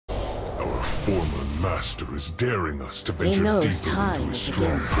Our former master is daring us to venture He knows deeper into time his is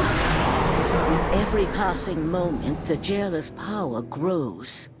against stronghold. us. With every passing moment, the jailer's power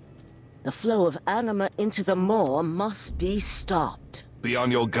grows. The flow of anima into the maw must be stopped. Be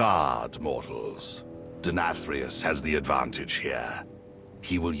on your guard, mortals. Denathrius has the advantage here.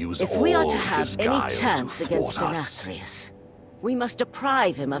 He will use If all we are to his have guile any chance to against thwart us. Denathrius, we must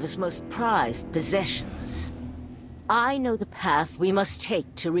deprive him of his most prized possessions. I know the path we must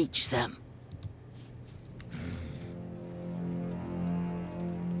take to reach them.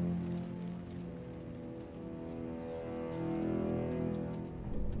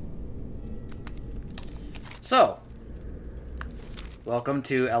 So, welcome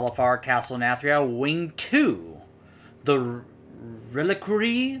to LFR Castle Nathria, Wing 2, the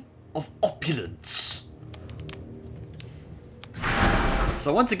Reliquary of Opulence.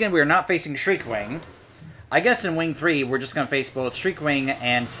 So once again, we are not facing Shriekwing. I guess in Wing 3, we're just going to face both Shriekwing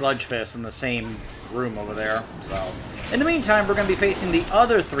and Sludgefist in the same room over there. So, in the meantime, we're going to be facing the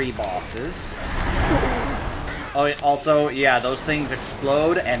other 3 bosses. Oh, also, yeah, those things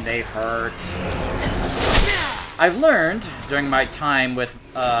explode and they hurt. I've learned, during my time with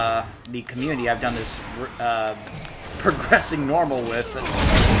the community I've done this progressing normal with,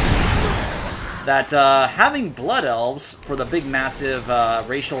 that having Blood Elves for the big, massive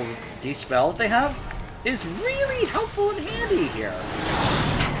racial dispel that they have is really helpful and handy here.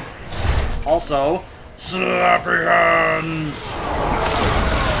 Also, Slappy Hands!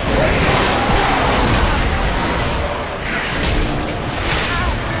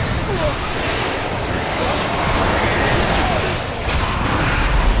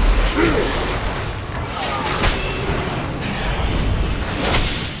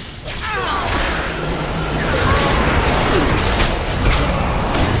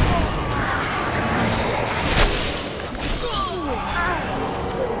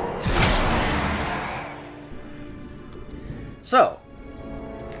 So,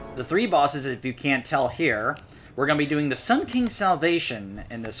 the 3 bosses, if you can't tell here, we're going to be doing the Sun King Salvation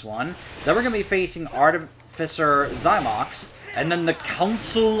in this one. Then we're going to be facing Artificer Zymox, and then the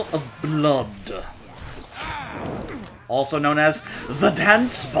Council of Blood. Also known as the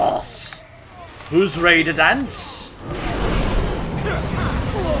Dance Boss. Who's ready to dance?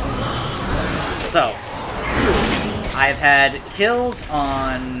 So, I've had kills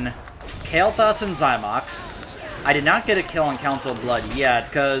on Kael'thas and Zymox. I did not get a kill on Council of Blood yet,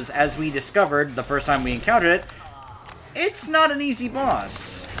 because as we discovered the first time we encountered it, it's not an easy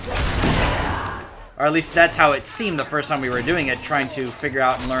boss. Or at least that's how it seemed the first time we were doing it, trying to figure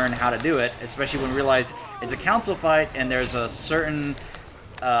out and learn how to do it, especially when we realized it's a council fight and there's a certain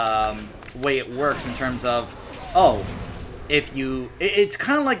way it works in terms of, oh, if you... It's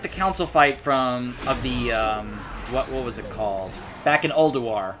kind of like the council fight from, of the, what was it called? Back in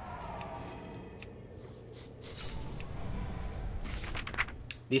Ulduar.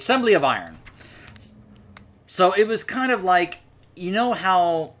 The Assembly of Iron. So it was kind of like, you know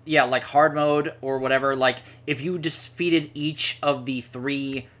how, yeah, like hard mode or whatever, like if you defeated each of the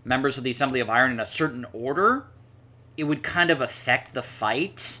 3 members of the Assembly of Iron in a certain order, it would kind of affect the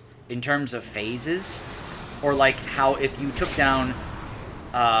fight in terms of phases. Or like how if you took down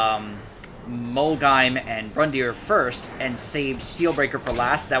Mulgheim and Brundir first and saved Steelbreaker for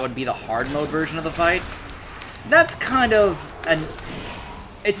last, that would be the hard mode version of the fight. That's kind of an...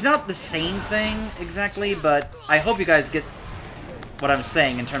 It's not the same thing, exactly, but I hope you guys get what I'm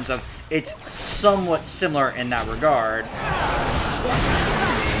saying in terms of it's somewhat similar in that regard.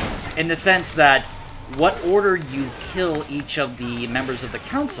 In the sense that what order you kill each of the members of the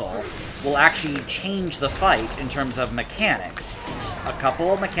council will actually change the fight in terms of mechanics. A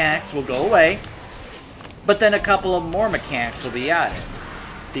couple of mechanics will go away, but then a couple of more mechanics will be added.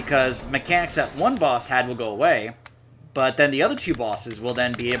 Because mechanics that one boss had will go away, but then the other 2 bosses will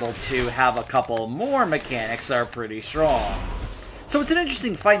then be able to have a couple more mechanics that are pretty strong. So it's an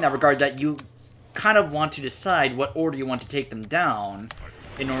interesting fight in that regard that you kind of want to decide what order you want to take them down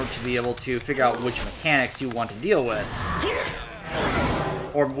in order to be able to figure out which mechanics you want to deal with.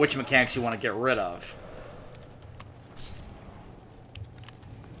 Or which mechanics you want to get rid of.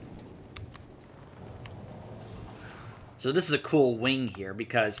 So this is a cool wing here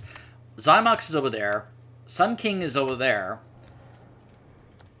because Zymox is over there, Sun King is over there,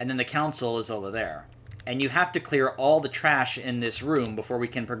 and then the council is over there. And you have to clear all the trash in this room before we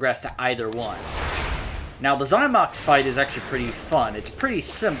can progress to either one. Now, the Zymox fight is actually pretty fun. It's pretty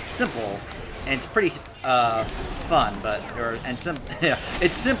simple, and it's pretty fun, but... yeah,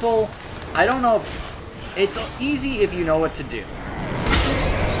 it's simple. I don't know if... It's easy if you know what to do.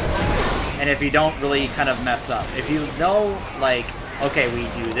 And if you don't really kind of mess up. If you know, like, okay, we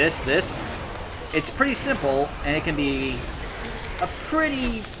do this. It's pretty simple, and it can be a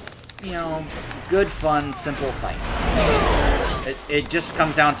pretty, you know, good, fun, simple fight. It just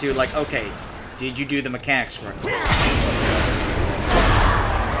comes down to, like, okay, did you do the mechanics correctly?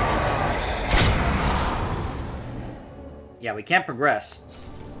 Yeah, we can't progress.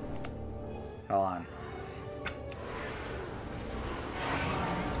 Hold on.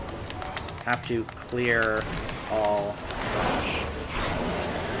 Have to clear all trash.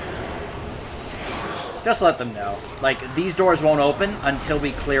 Just let them know. Like, these doors won't open until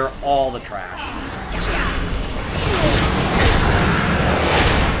we clear all the trash.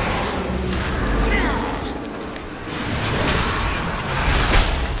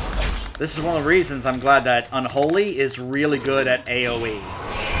 This is one of the reasons I'm glad that Unholy is really good at AoE.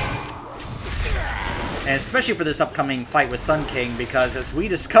 And especially for this upcoming fight with Sun King, because as we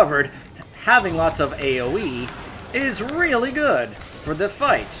discovered, having lots of AoE is really good for the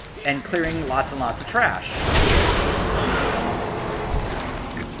fight and clearing lots and lots of trash.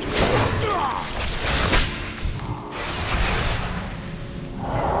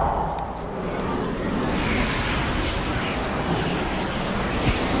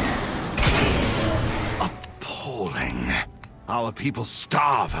 Appalling. Our people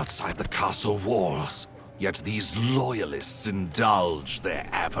starve outside the castle walls. Yet these loyalists indulge their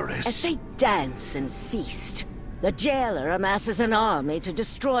avarice. As they dance and feast, the jailer amasses an army to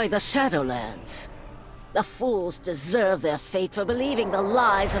destroy the Shadowlands. The fools deserve their fate for believing the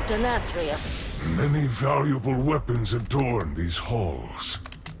lies of Denathrius. Many valuable weapons adorn these halls.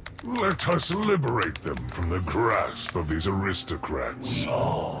 Let us liberate them from the grasp of these aristocrats. We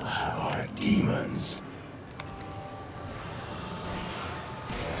all have our demons.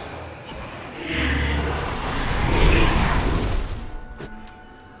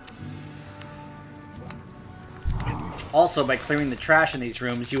 Also, by clearing the trash in these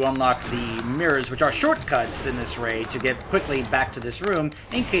rooms, you unlock the mirrors, which are shortcuts in this raid to get quickly back to this room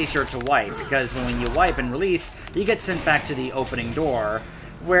in case you're to wipe. Because when you wipe and release, you get sent back to the opening door,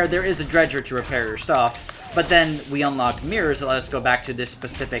 where there is a dredger to repair your stuff. But then we unlock mirrors that let us go back to this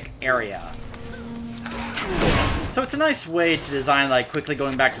specific area. So it's a nice way to design, like, quickly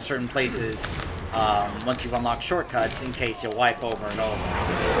going back to certain places once you've unlocked shortcuts in case you wipe over and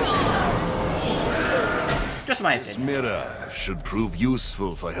over. Just my This opinion. mirror should prove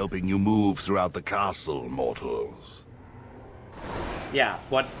useful for helping you move throughout the castle, mortals. Yeah,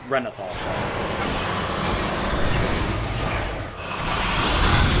 what Renathal said.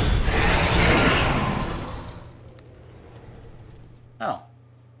 Oh.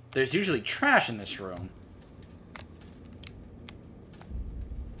 There's usually trash in this room.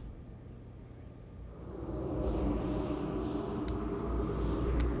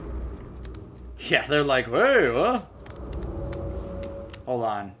 Yeah, they're like, wait, what? Hold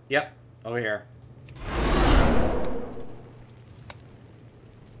on. Yep, over here.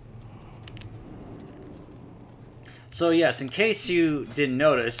 So yes, in case you didn't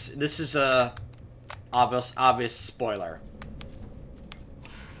notice, this is a obvious spoiler.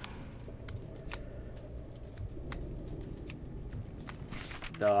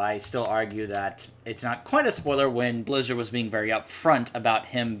 Though I still argue that it's not quite a spoiler when Blizzard was being very upfront about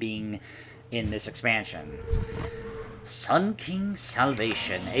him being in this expansion. Sun King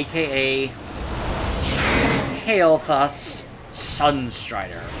Salvation, aka Kael'thas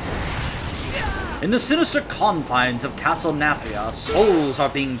Sunstrider. In the sinister confines of Castle Nathria, souls are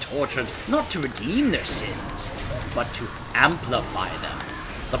being tortured not to redeem their sins, but to amplify them.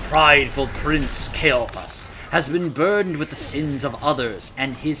 The prideful Prince Kael'thas has been burdened with the sins of others,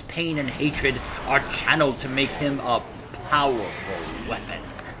 and his pain and hatred are channeled to make him a powerful weapon.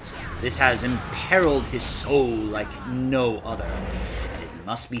 This has imperiled his soul like no other, and it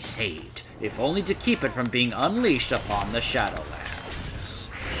must be saved, if only to keep it from being unleashed upon the Shadowlands.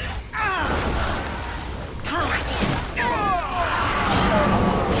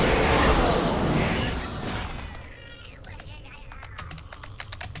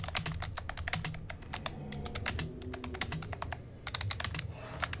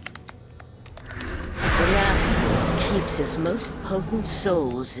 Keeps his most potent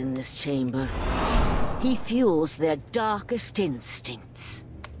souls in this chamber. He fuels their darkest instincts,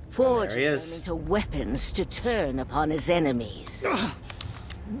 forging them into weapons to turn upon his enemies.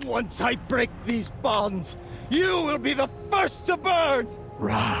 Once I break these bonds, you will be the first to burn!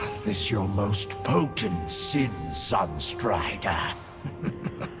 Wrath is your most potent sin, Sunstrider.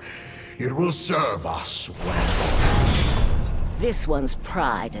 It will serve us well. This one's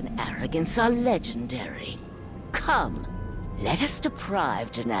pride and arrogance are legendary. Come, let us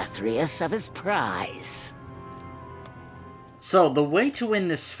deprive Denathrius of his prize. So, the way to win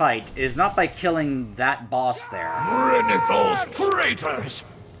this fight is not by killing that boss there. Rid of those traitors!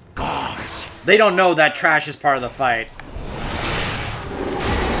 Gods! They don't know that trash is part of the fight.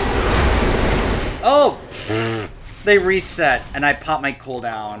 Oh! They reset, and I pop my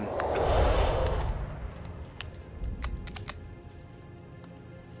cooldown.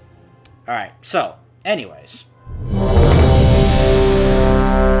 Alright, so, anyways.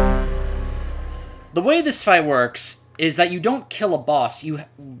 The way this fight works is that you don't kill a boss.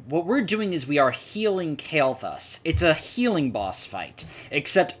 What we're doing is we are healing Kael'thas. It's a healing boss fight.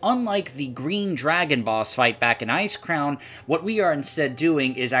 Except unlike the Green Dragon boss fight back in Icecrown, what we are instead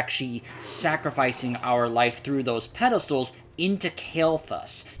doing is actually sacrificing our life through those pedestals into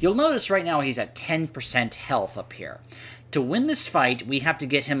Kael'thas. You'll notice right now he's at 10% health up here. To win this fight, we have to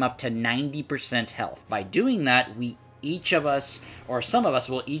get him up to 90% health. By doing that, each of us, or some of us,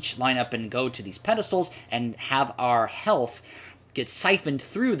 will each line up and go to these pedestals and have our health get siphoned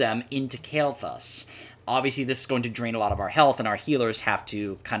through them into Kael'thas. Obviously, this is going to drain a lot of our health, and our healers have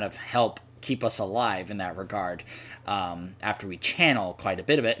to kind of help keep us alive in that regard after we channel quite a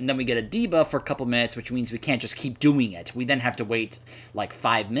bit of it. And then we get a debuff for a couple minutes, which means we can't just keep doing it. We then have to wait like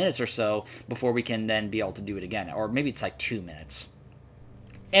 5 minutes or so before we can then be able to do it again. Or maybe it's like 2 minutes.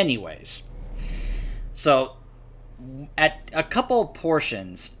 Anyways, so at a couple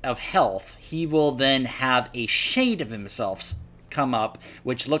portions of health, he will then have a shade of himself come up,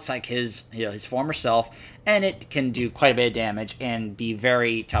 which looks like his former self, and it can do quite a bit of damage and be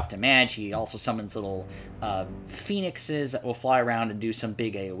very tough to manage. He also summons little phoenixes that will fly around and do some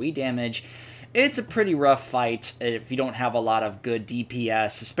big AoE damage. It's a pretty rough fight if you don't have a lot of good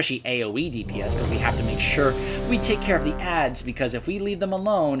DPS, especially AoE DPS, because we have to make sure we take care of the adds, because if we leave them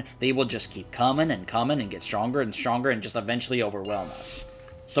alone, they will just keep coming and coming and get stronger and stronger and just eventually overwhelm us.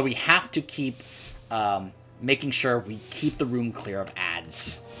 So we have to keep making sure we keep the room clear of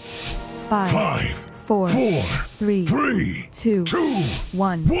adds. 5, 4, 3, 2,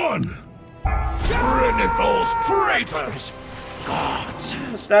 1. Rid of those traitors!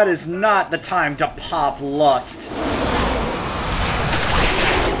 Gods! That is not the time to pop lust.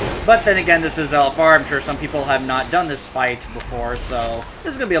 But then again, this is LFR. I'm sure some people have not done this fight before, so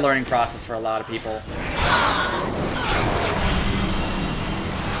this is going to be a learning process for a lot of people.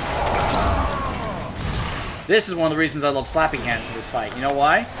 This is one of the reasons I love slapping hands for this fight. You know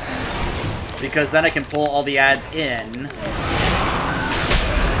why? Because then I can pull all the adds in.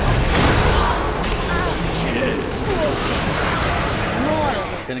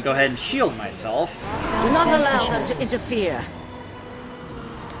 I'm gonna go ahead and shield myself. Do not allow them to interfere.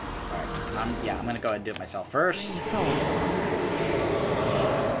 Alright, yeah, I'm gonna go ahead and do it myself first.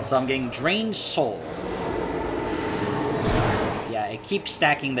 So I'm getting Drained Soul. Yeah, it keeps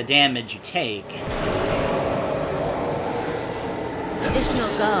stacking the damage you take.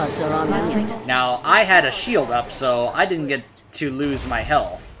 Additional guards are on route. Now, I had a shield up, so I didn't get to lose my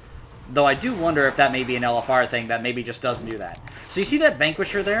health. Though I do wonder if that may be an LFR thing that maybe just doesn't do that. So you see that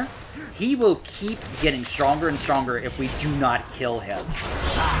Vanquisher there? He will keep getting stronger and stronger if we do not kill him.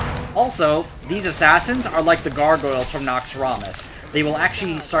 Also, these assassins are like the gargoyles from Noxramas. They will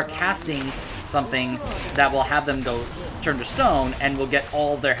actually start casting something that will have them go turn to stone and will get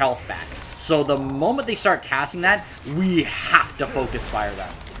all their health back. So the moment they start casting that, we have to focus fire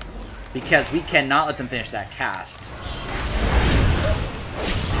them. Because we cannot let them finish that cast.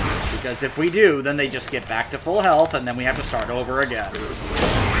 Because if we do, then they just get back to full health, and then we have to start over again.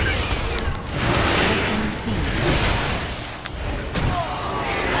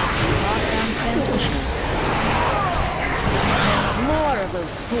 More of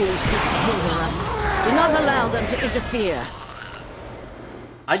those fools seek to hinder us. Do not allow them to interfere.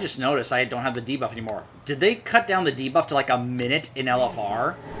 I just noticed I don't have the debuff anymore. Did they cut down the debuff to like a minute in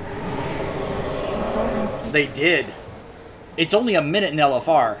LFR? They did. It's only a minute in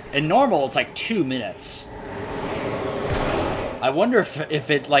LFR. In normal, it's like 2 minutes. I wonder if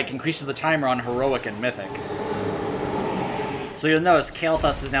it like increases the timer on Heroic and Mythic. So you'll notice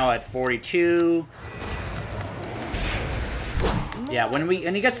Kael'thas is now at 42. Yeah, when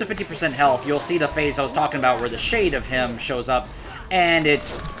he gets to 50% health, you'll see the phase I was talking about where the shade of him shows up, and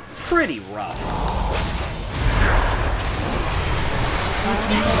it's pretty rough.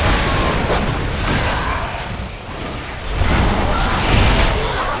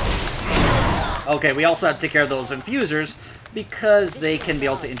 Okay, we also have to take care of those infusers because they can be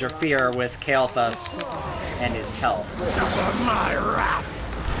able to interfere with Kael'thas and his health.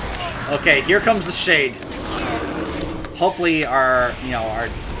 Okay, here comes the shade. Hopefully our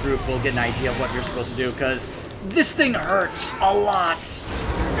group will get an idea of what you're supposed to do, because this thing hurts a lot.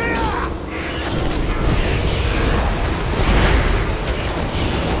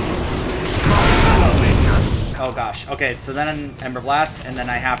 Oh gosh. Okay, so then Ember Blast, and then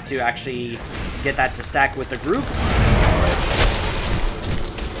I have to actually get that to stack with the group.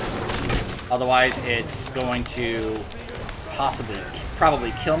 Otherwise, it's going to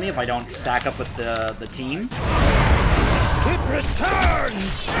probably kill me if I don't stack up with the team. It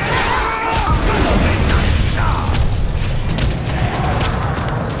returns!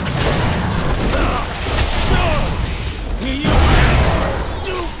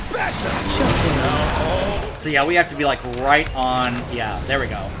 So yeah, we have to be like right on. Yeah, there we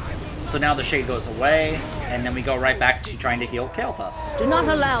go. So now the shade goes away, and then we go right back to trying to heal Kael'thas. Do not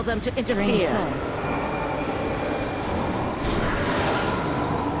allow them to interfere.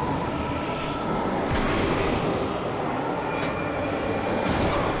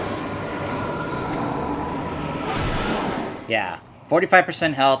 Yeah,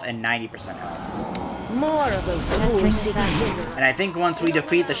 45% health and 90% health. More of those fools seek to hinder. And I think once we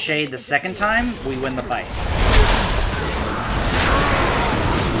defeat the Shade the second time, we win the fight.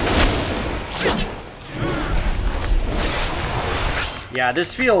 Yeah,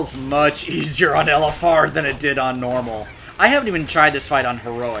 this feels much easier on LFR than it did on normal. I haven't even tried this fight on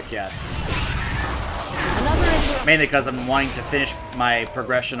Heroic yet. Mainly because I'm wanting to finish my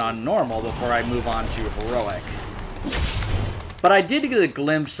progression on normal before I move on to Heroic. But I did get a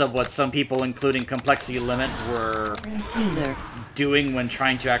glimpse of what some people, including Complexity Limit, were doing when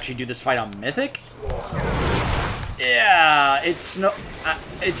trying to actually do this fight on Mythic. Yeah, it's no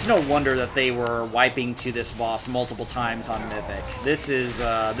wonder that they were wiping to this boss multiple times on Mythic. This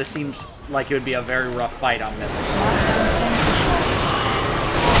seems like it would be a very rough fight on Mythic.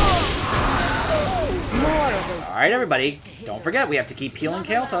 Alright, everybody, don't forget we have to keep healing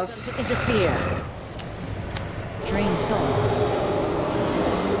Kael'thas. Interfere. Drain soul.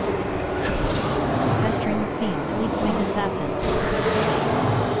 Pestering fiend, leaf-winged assassin.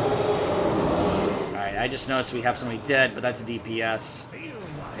 Alright, I just noticed we have somebody dead, but that's a DPS.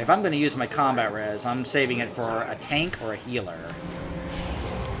 If I'm going to use my combat res, I'm saving it for a tank or a healer.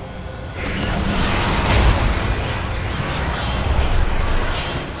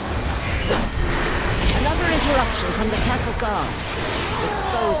 Another interruption from the castle guard.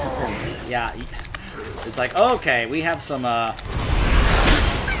 Dispose of them. Yeah, it's like, okay, we have some,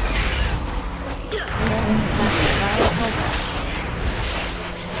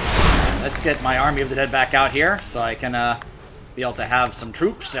 let's get my Army of the Dead back out here, so I can, be able to have some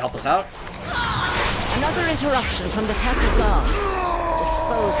troops to help us out. Another interruption from the castle guard.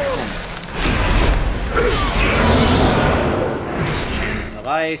 Dispose of them. Some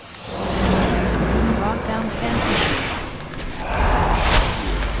ice. Rockbound fantasy.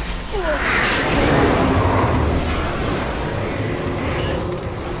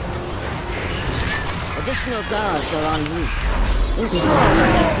 Additional guards are en route.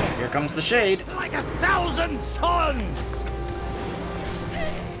 Ensure. Here comes the Shade. Like 1,000 suns!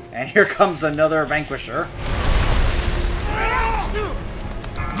 And here comes another Vanquisher.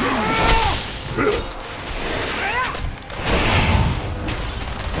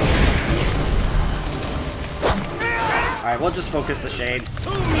 Alright, we'll just focus the Shade.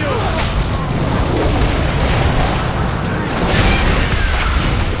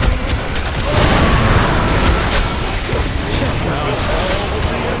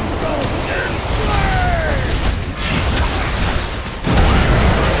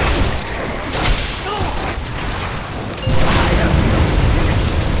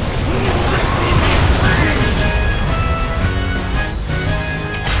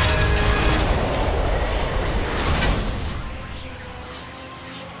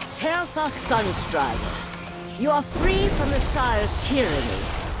 Sunstrider, you are free from the Sire's tyranny,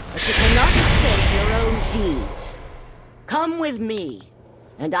 but you cannot escape your own deeds. Come with me,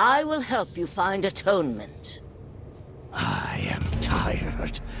 and I will help you find atonement. I am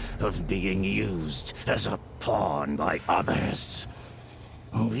tired of being used as a pawn by others.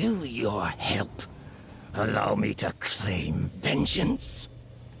 Will your help allow me to claim vengeance?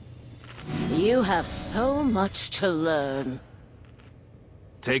 You have so much to learn.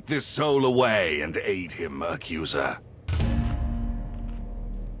 Take this soul away and aid him, Accuser.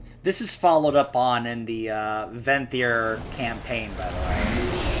 This is followed up on in the Venthyr campaign, by the way.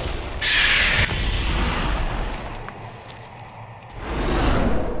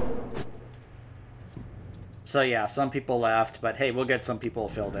 So yeah, some people left, but hey, we'll get some people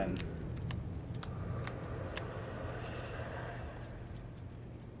filled in.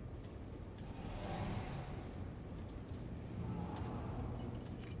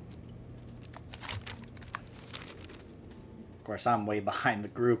 Of course, I'm way behind the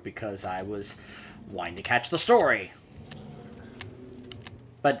group because I was wanting to catch the story.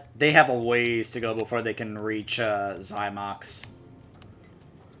 But they have a ways to go before they can reach Zymox.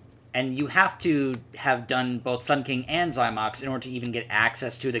 And you have to have done both Sun King and Zymox in order to even get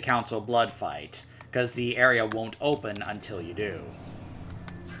access to the Council Blood fight, because the area won't open until you do.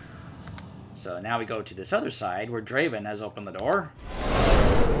 So now we go to this other side, where Draven has opened the door.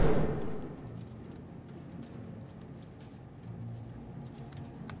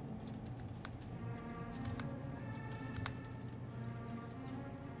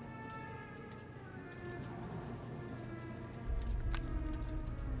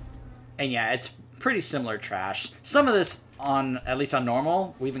 And yeah, it's pretty similar trash. Some of this, at least on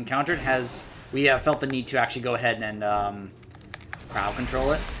normal, we've encountered, we have felt the need to actually go ahead and crowd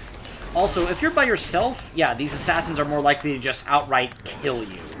control it. Also, if you're by yourself, yeah, these assassins are more likely to just outright kill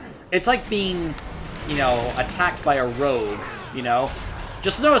you. It's like being, you know, attacked by a rogue, you know?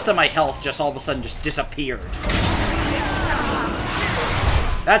 Just notice that my health just all of a sudden just disappeared.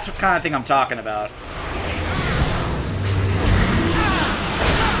 That's the kind of thing I'm talking about.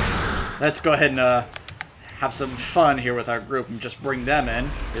 Let's go ahead and have some fun here with our group and just bring them in.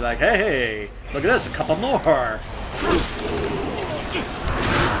 Be like, hey, look at this, a couple more.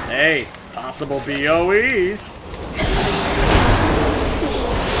 Hey, possible BOEs.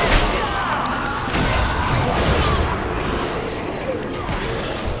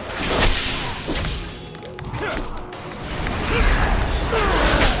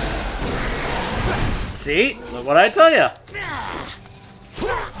 See? Look what I tell you.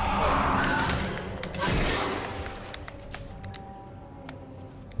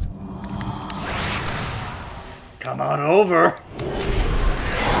 Come on over.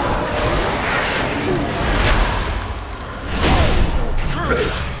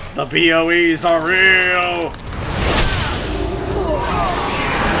 The BOEs are real.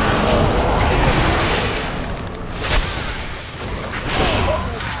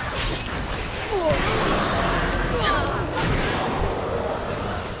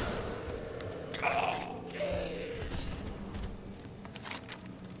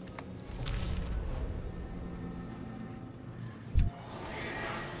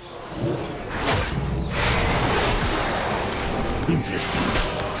 Interesting.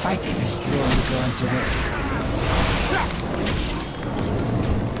 Fighting is drawing the guards away.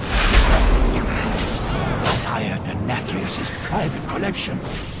 Sire Nathria's private collection,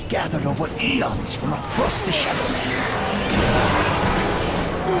 gathered over eons from across the Shadowlands.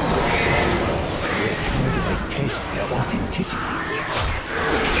 Where do they taste their authenticity?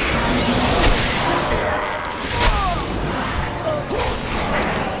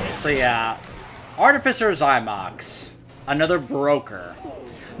 So yeah, Artificer Zymox, another broker.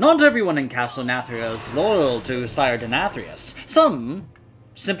 Not everyone in Castle Nathria is loyal to Sire Denathrius. Some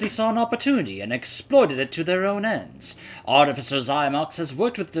simply saw an opportunity and exploited it to their own ends. Artificer Zymox has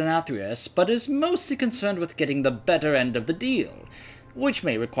worked with Denathrius, but is mostly concerned with getting the better end of the deal, which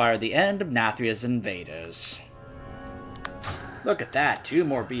may require the end of Nathria's invaders. Look at that, 2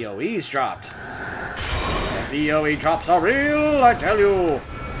 more BOEs dropped. The BOE drops are real, I tell you!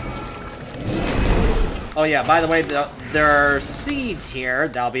 Oh yeah, by the way, there are seeds here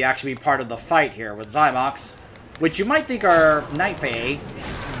that'll actually be part of the fight here with Zymox, which you might think are Night Fae.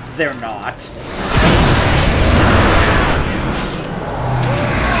 They're not.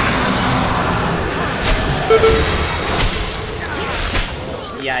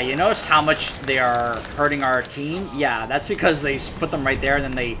 Yeah, you notice how much they are hurting our team? Yeah, that's because they put them right there and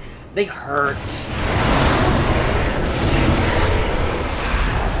then they hurt.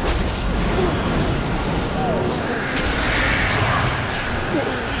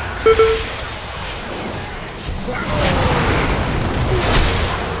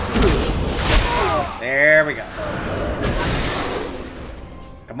 There we go.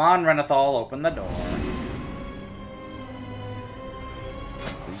 Come on, Renathal, open the door.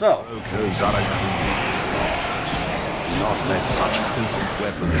 So. Brokers are a Do not let such potent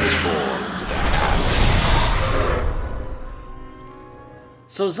weapons fall into their hands.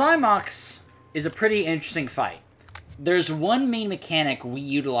 So Zymox is a pretty interesting fight. There's one main mechanic we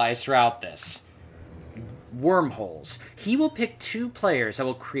utilize throughout this. Wormholes. He will pick 2 players that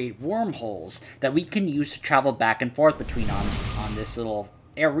will create wormholes that we can use to travel back and forth between on this little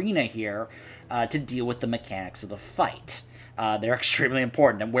arena here to deal with the mechanics of the fight. They're extremely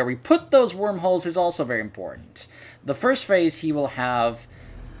important, and where we put those wormholes is also very important. The first phase, he will have...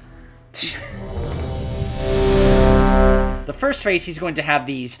 The first phase, he's going to have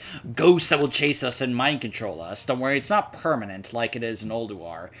these ghosts that will chase us and mind control us. Don't worry, it's not permanent like it is in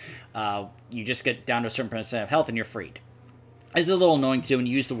Ulduar. You just get down to a certain percent of health and you're freed. It's a little annoying to do when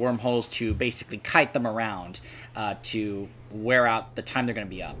you use the wormholes to basically kite them around to wear out the time they're going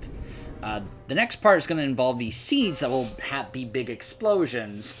to be up. The next part is going to involve these seeds that will be big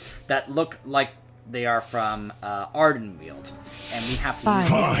explosions that look like they are from Ardenweald. And we have to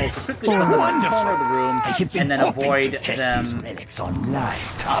use wormholes to quickly put them in the corner of the room and then avoid them. On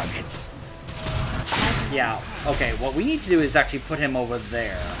live targets. Yeah, okay, what we need to do is actually put him over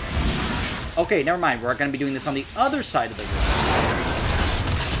there. Okay, never mind, we're going to be doing this on the other side of the room.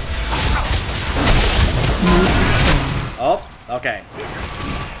 Oh, okay.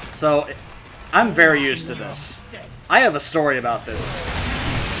 So, I'm very used to this. I have a story about this.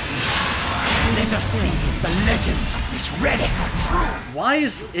 Let us see if the legends of this relic are true. Why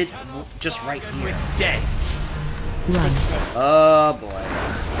is it just right here? Dead. Run. Oh, boy.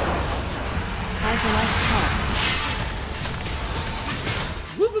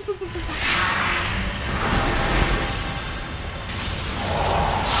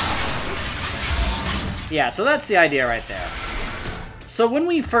 Yeah, so that's the idea right there. So when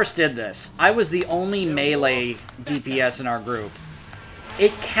we first did this, I was the only melee DPS in our group.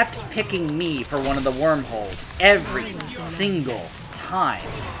 It kept picking me for one of the wormholes every single time.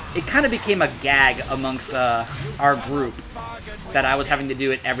 It kind of became a gag amongst our group that I was having to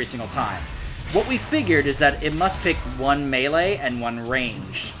do it every single time. What we figured is that it must pick one melee and one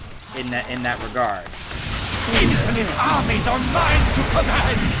ranged in that regard. Infinite armies are mine to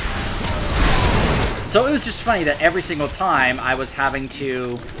command. So it was just funny that every single time I was having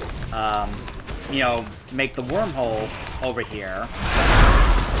to, you know, make the wormhole over here.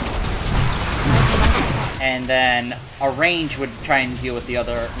 And then a range would try and deal with the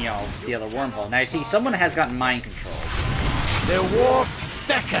other, you know, the other wormhole. Now you see, someone has gotten mind control. Their war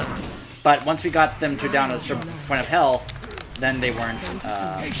beckons. But once we got them to down to a certain point of health, then they weren't.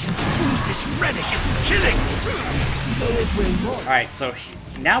 This relic is killing. Alright, so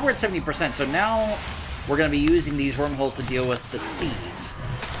now we're at 70%. So now we're going to be using these wormholes to deal with the seeds.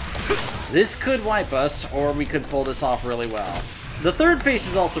 This could wipe us, or we could pull this off really well. The third phase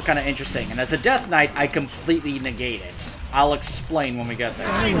is also kind of interesting, and as a Death Knight, I completely negate it. I'll explain when we get there.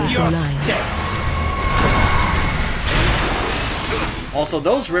 Also,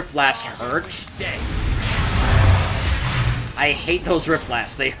 those Rift Blasts hurt. I hate those Rift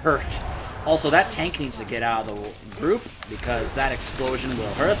Blasts, they hurt. Also, that tank needs to get out of the group, because that explosion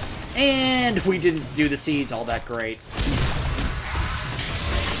will hurt us. And we didn't do the seeds all that great.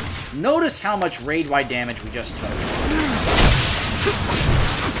 Notice how much raid-wide damage we just took.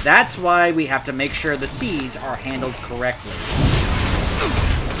 That's why we have to make sure the seeds are handled correctly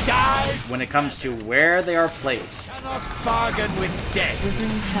when it comes to where they are placed. Bargain with death.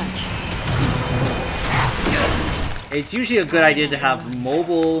 It's usually a good idea to have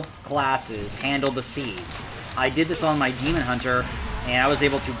mobile classes handle the seeds. I did this on my Demon Hunter, and I was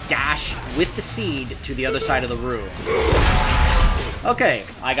able to dash with the seed to the other side of the room. Okay,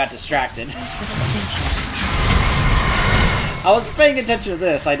 I got distracted. I was paying attention to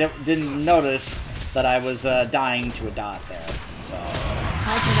this. I didn't notice that I was dying to a dot there. So.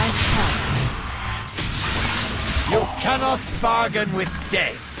 You cannot bargain with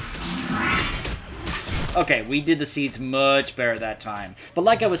death. Okay, we did the seeds much better that time. But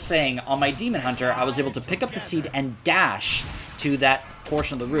like I was saying, on my Demon Hunter, I was able to pick up the seed and dash to that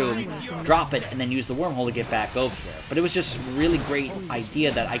portion of the room, drop it, and then use the wormhole to get back over here. But it was just a really great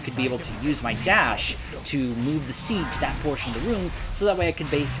idea that I could be able to use my dash to move the seed to that portion of the room, so that way I could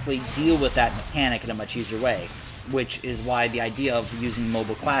basically deal with that mechanic in a much easier way. Which is why the idea of using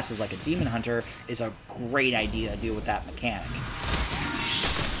mobile classes like a Demon Hunter is a great idea to deal with that mechanic.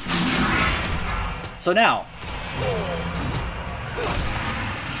 So now,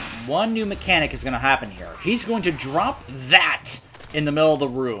 one new mechanic is going to happen here. He's going to drop that in the middle of the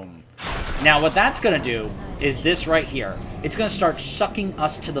room. Now what that's going to do is this right here. It's going to start sucking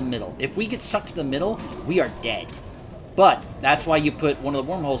us to the middle. If we get sucked to the middle, we are dead. But that's why you put one of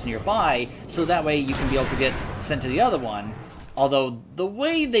the wormholes nearby, so that way you can be able to get sent to the other one. Although, the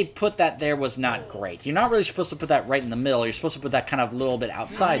way they put that there was not great. You're not really supposed to put that right in the middle. You're supposed to put that kind of a little bit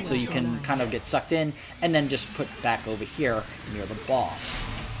outside so you can kind of get sucked in, and then just put back over here near the boss.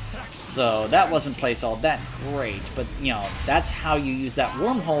 So, that wasn't placed all that great, but, you know, that's how you use that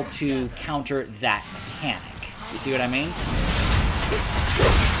wormhole to counter that mechanic. You see what I mean?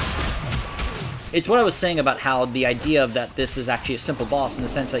 It's what I was saying about how the idea of that this is actually a simple boss in the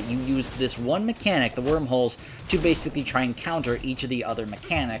sense that you use this one mechanic, the wormholes, to basically try and counter each of the other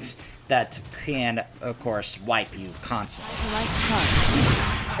mechanics that can, of course, wipe you constantly.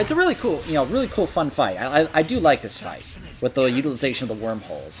 It's a really cool, you know, really cool fun fight. I do like this fight with the utilization of the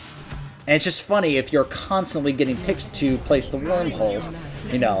wormholes. And it's just funny if you're constantly getting picked to place the wormholes,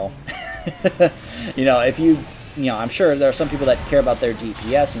 you know. You know, if you you know, I'm sure there are some people that care about their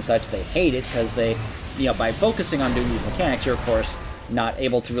DPS and such. They hate it because they, you know, by focusing on doing these mechanics, you're of course not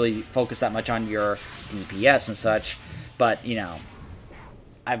able to really focus that much on your DPS and such. But you know,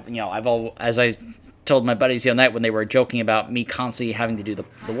 as I told my buddies the other night when they were joking about me constantly having to do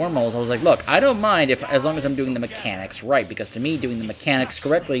the wormholes, I was like, look, I don't mind as long as I'm doing the mechanics right, because to me, doing the mechanics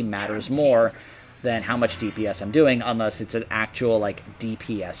correctly matters more than how much DPS I'm doing, unless it's an actual like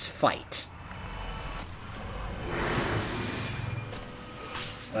DPS fight.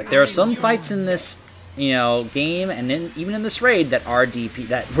 Like there are some fights in this, you know, game and even in this raid that are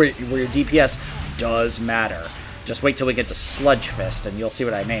where your DPS does matter. Just wait till we get to Sludge Fist and you'll see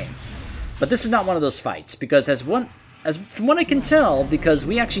what I mean. But this is not one of those fights, because from what I can tell, because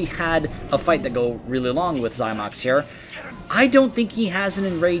we actually had a fight that go really long with Zymox here, I don't think he has an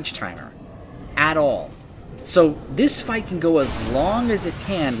enrage timer at all. So this fight can go as long as it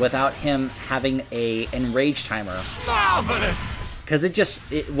can without him having an enrage timer. Because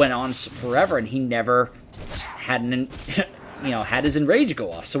it went on forever, and he never had had his enrage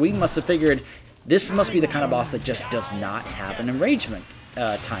go off. So we must have figured this must be the kind of boss that just does not have an enragement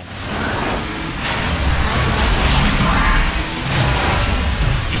timer.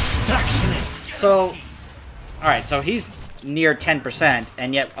 So, all right. So he's near 10%,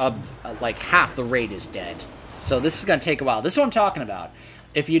 and yet like half the raid is dead. So this is going to take a while. This is what I'm talking about.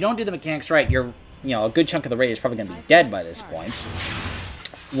 If you don't do the mechanics right, a good chunk of the raid is probably going to be dead by this point.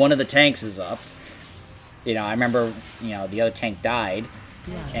 One of the tanks is up. You know, I remember, the other tank died,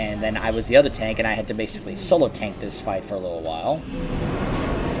 and then I was the other tank, and I had to basically solo tank this fight for a little while.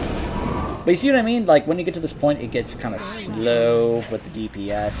 But you see what I mean? Like, when you get to this point, it gets kind of slow with the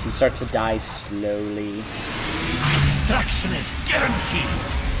DPS. He starts to die slowly. Destruction is guaranteed.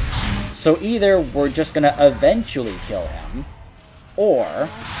 So either we're just going to eventually kill him, or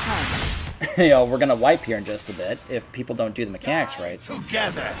we're going to wipe here in just a bit if people don't do the mechanics right.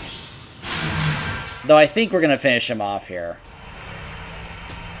 Together. Though I think we're going to finish him off here.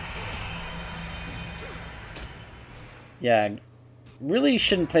 Yeah, really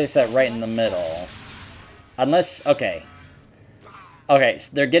shouldn't place that right in the middle. Unless, okay, so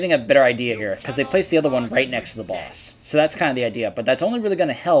they're getting a better idea here, because they placed the other one right next to the boss. So that's kind of the idea, but that's only really going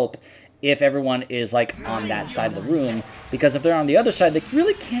to help if everyone is, like, on that side of the room, because if they're on the other side, they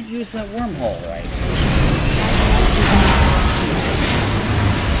really can't use that wormhole, right?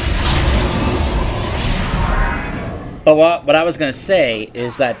 But what I was going to say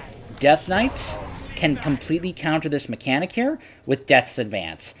is that Death Knights can completely counter this mechanic here with Death's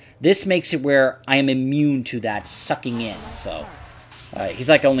Advance. This makes it where I am immune to that sucking in, so he's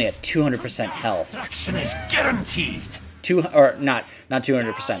like only at 200% health. Destruction is guaranteed. Not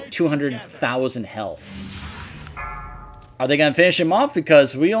 200%, 200,000 health. Are they gonna finish him off?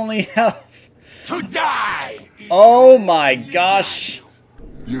 Because we only have to die. Oh my gosh!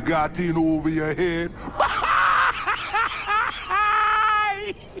 You got in over your head.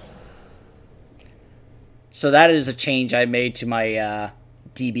 So that is a change I made to my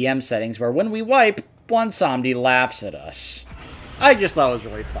DBM settings, where when we wipe, one zombie laughs at us. I just thought it was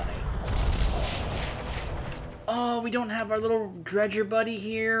really funny. Oh, we don't have our little dredger buddy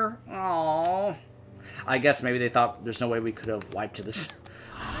here. Oh, I guess maybe they thought there's no way we could have wiped to this.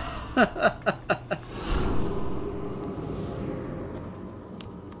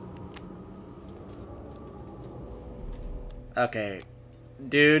 Okay,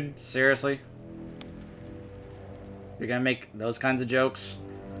 dude, seriously? You're gonna make those kinds of jokes?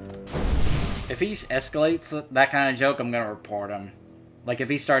 If he escalates that kind of joke, I'm gonna report him. Like, if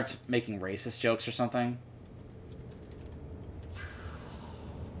he starts making racist jokes or something.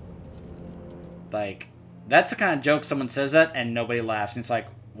 Like, that's the kind of joke someone says that and nobody laughs. And it's like,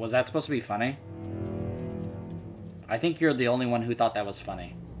 was that supposed to be funny? I think you're the only one who thought that was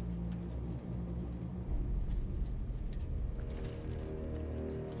funny.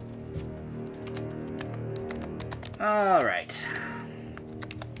 Alright.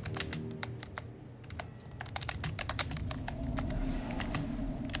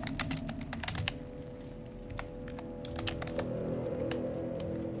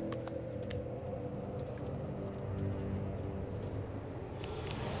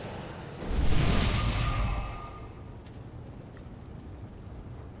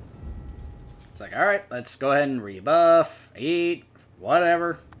 It's like, alright, let's go ahead and rebuff, eat,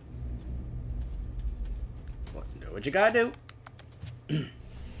 whatever. Do what you gotta do.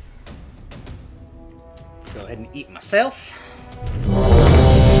 Go ahead and eat myself.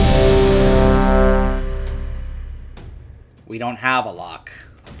 We don't have a lock.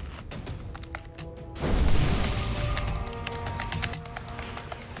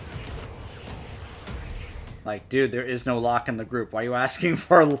 Like, dude, there is no lock in the group. Why are you asking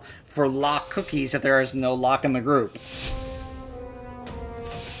for lock cookies if there is no lock in the group?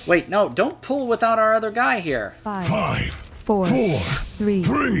 Wait, no, don't pull without our other guy here. 5, 4,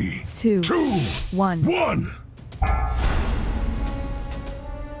 3, 2, 1.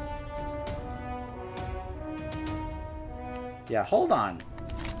 Yeah, hold on.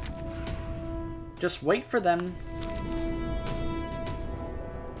 Just wait for them.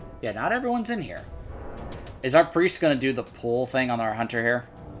 Yeah, not everyone's in here. Is our priest gonna do the pull thing on our hunter here?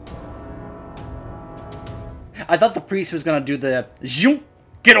 I thought the priest was gonna do the zoom.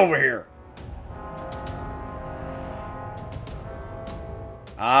 Get over here!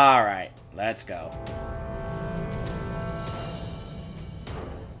 Alright, let's go.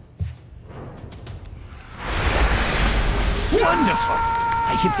 Wonderful!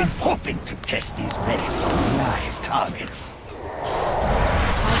 I have been hoping to test these relics on live targets.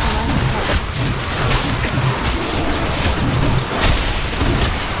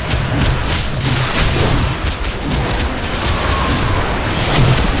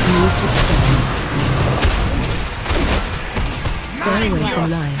 Stay away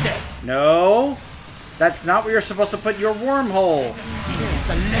from lions. No, that's not where you're supposed to put your wormhole. See if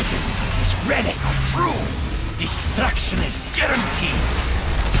the legends of this relic are true. Destruction is guaranteed.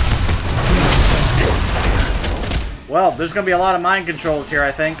 Well, there's going to be a lot of mind controls here,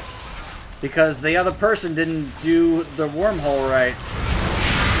 I think. Because the other person didn't do the wormhole right.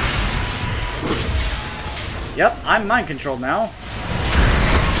 Yep, I'm mind controlled now.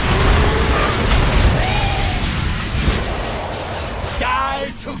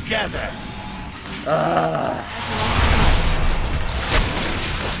 Die together.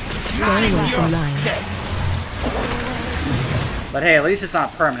 Stay away from lions. But hey, at least it's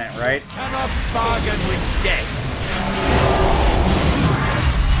not permanent, right? Cannot bargain with death.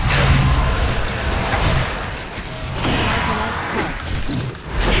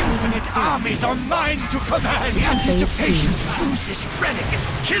 Infinite armies are mine to command. The anticipation to use this relic is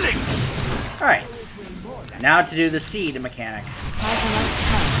killing me. Alright. Now to do the seed mechanic.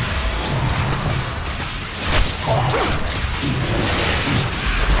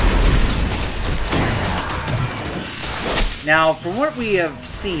 Now, from what we have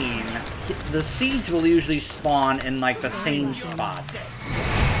seen, the seeds will usually spawn in, like, the same spots.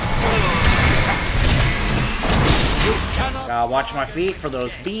 Gotta watch my feet for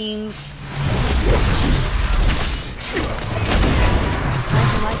those beams.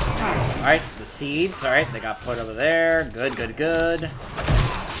 Alright, the seeds. Alright, they got put over there. Good, good, good.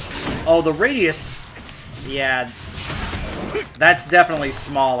 Oh, the radius. Yeah. That's definitely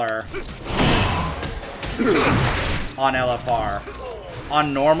smaller. On LFR.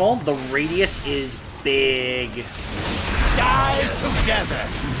 On normal, the radius is big. Die together.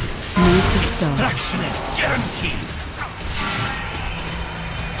 Destruction is guaranteed.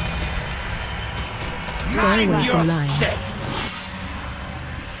 Stay away from lions.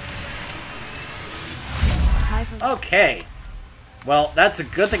 Okay. Well, that's a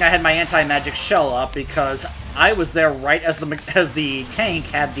good thing I had my anti-magic shell up, because I was there right as the tank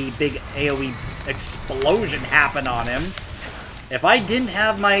had the big AoE explosion happen on him. If I didn't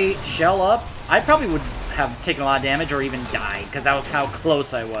have my shell up, I probably would have taken a lot of damage or even died, because of how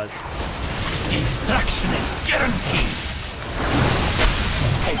close I was. Destruction is guaranteed.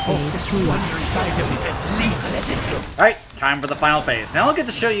 I hope this wondrous item is as lethal as it looks. Alright, time for the final phase. Now I'll get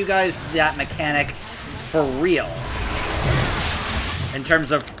to show you guys that mechanic for real. In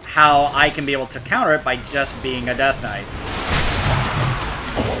terms of how I can be able to counter it by just being a Death Knight.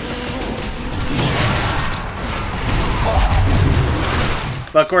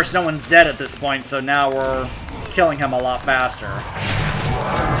 But of course no one's dead at this point, so now we're killing him a lot faster.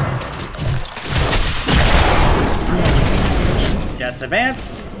 Death's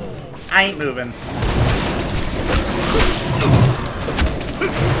advance. I ain't moving.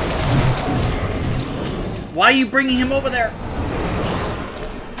 Why are you bringing him over there?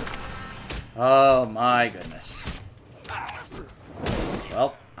 Oh my goodness.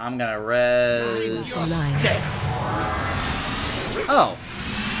 Well, I'm gonna res... Oh.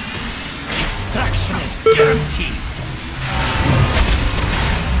 Destruction is guaranteed.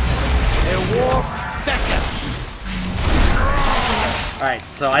 A war beckons. Alright,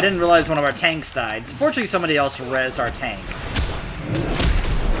 so I didn't realize one of our tanks died. Fortunately, somebody else rezzed our tank.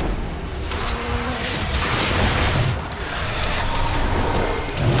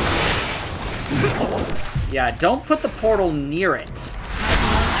 Yeah, don't put the portal near it.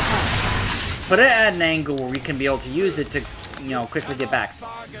 Put it at an angle where we can be able to use it to quickly get back.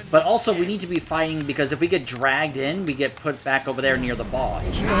 But also, we need to be fighting, because if we get dragged in, we get put back over there near the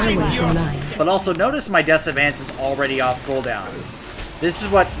boss. But also, notice my Death Advance is already off cooldown. This is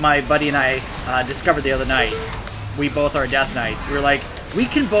what my buddy and I discovered the other night. We both are Death Knights. We were like, we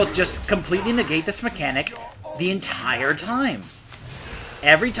can both just completely negate this mechanic the entire time.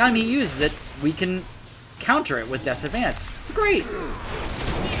 Every time he uses it, we can counter it with Death Advance. It's great.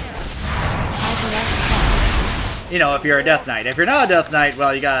 You know, if you're a Death Knight. If you're not a Death Knight,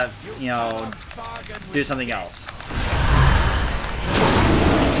 well, you gotta, do something else.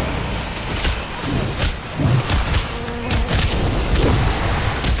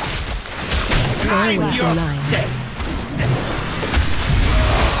 Drive your step.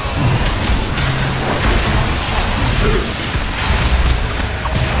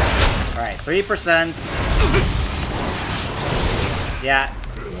 Alright, 3%. Yeah.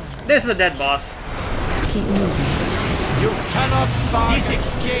 This is a dead boss. Keep moving. You cannot bargain. This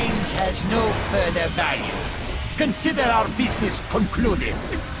exchange has no further value. Consider our business concluded.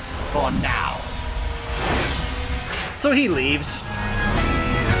 For now. So he leaves.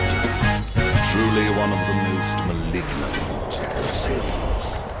 Truly one of the most malignant sins.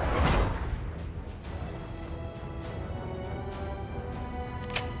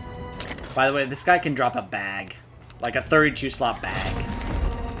 By the way, this guy can drop a bag. Like a 32-slot bag.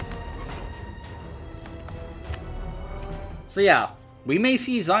 So yeah, we may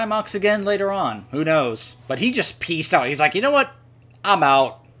see Zymox again later on. Who knows? But he just peaced out. He's like, you know what? I'm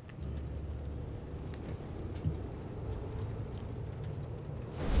out.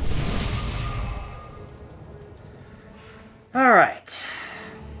 Alright.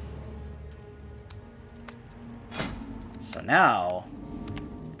 So now,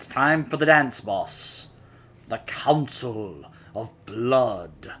 it's time for the dance boss. The Council of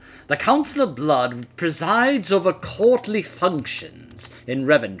Blood. The Council of Blood presides over courtly functions in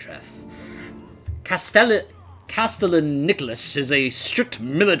Revendreth. Castellan Nicholas is a strict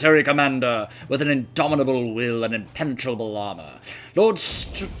military commander with an indomitable will and impenetrable armor. Lord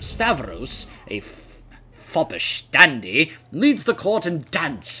Stavros, a foppish dandy, leads the court in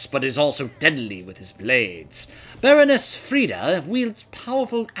dance, but is also deadly with his blades. Baroness Frida wields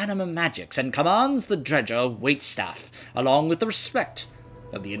powerful anima magics and commands the Dredger waitstaff, along with the respect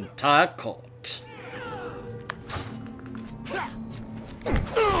of the entire court.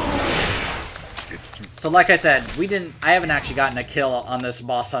 So like I said, I haven't actually gotten a kill on this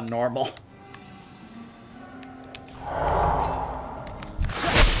boss on normal.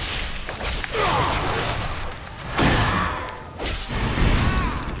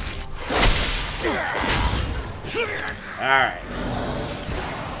 Alright.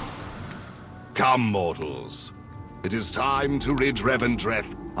 Come, mortals. It is time to rid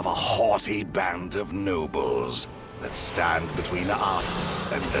Revendreth of a haughty band of nobles that stand between us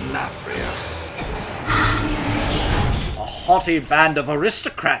and the Nathria. A haughty band of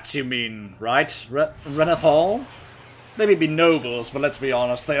aristocrats, you mean, right, Renethal? They may be nobles, but let's be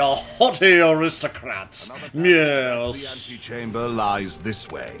honest, they are haughty aristocrats. Yes. The antechamber lies this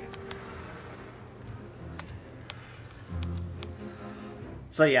way.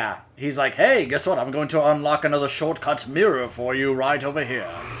 So yeah, he's like, hey, guess what? I'm going to unlock another shortcut mirror for you right over here.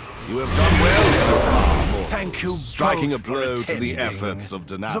 You have done well so far, mortals. Thank you. Striking a blow to the efforts of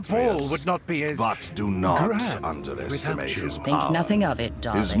Denathrius. The ball would not be as but do not grand underestimate his power. Think nothing of it,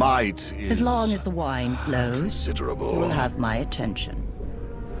 darling. His might is as long as the wine flows, considerable. you will have my attention.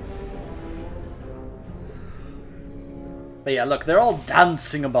 But yeah, look, they're all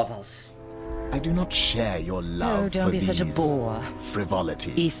dancing above us. I do not share your love No, don't for be such a these bore.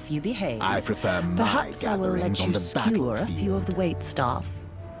 frivolities. If you behave, I prefer my perhaps I will let gatherings on you the skewer a few of the battlefield. waitstaff.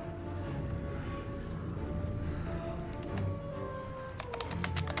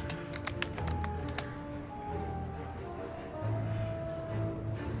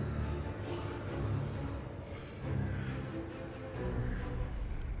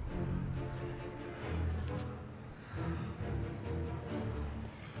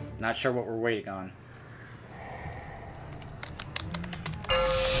 Not sure what we're waiting on.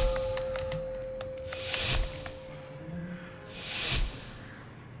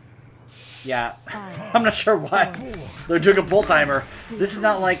 Yeah, I'm not sure why they're doing a pull timer. This is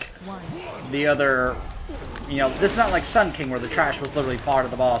not like the other, this is not like Sun King where the trash was literally part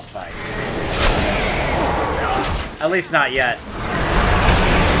of the boss fight. At least not yet.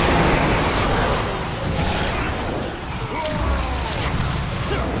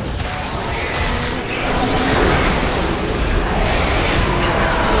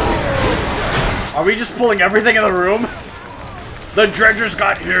 Are we just pulling everything in the room? The dredgers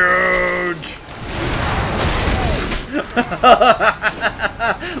got huge!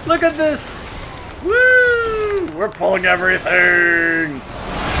 Look at this! Woo! We're pulling everything!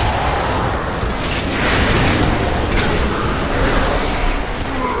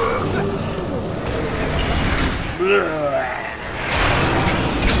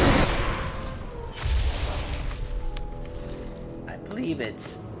 I believe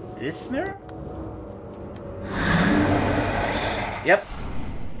it's this mirror? Yep.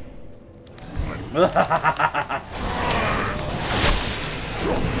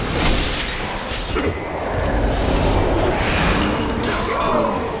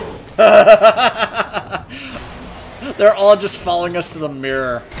 They're all just following us to the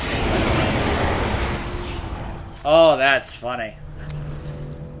mirror. Oh, that's funny.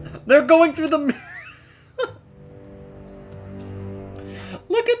 They're going through the mirror.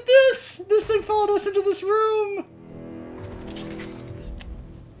 Look at this! This thing followed us into this room!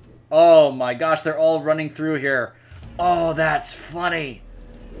 Oh my gosh, they're all running through here. Oh, that's funny.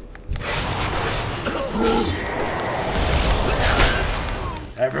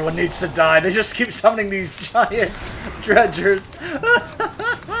 Everyone needs to die. They just keep summoning these giant dredgers.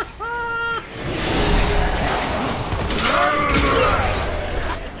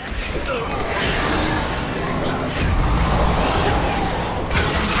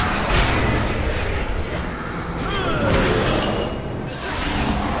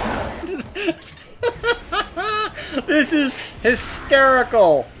 This is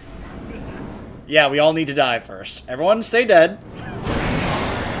hysterical. Yeah, we all need to die first. Everyone stay dead.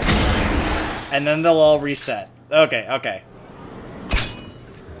 And then they'll all reset. Okay, okay.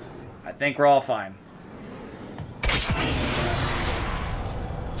 I think we're all fine.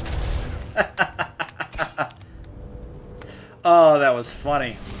 Oh, that was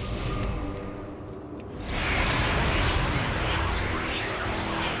funny.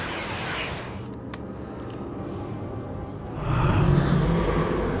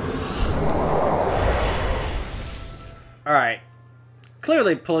 Alright.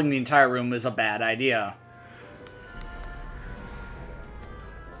 Clearly pulling the entire room is a bad idea.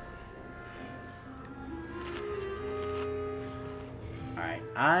 Alright,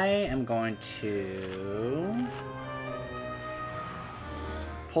 I am going to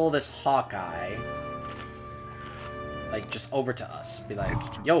pull this Hawkeye, like, just over to us. Be like,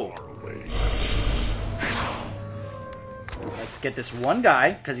 yo, let's get this one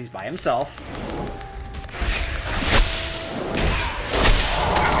guy, because he's by himself.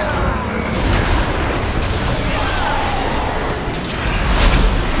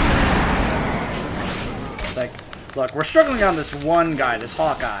 Like, look, we're struggling on this one guy, this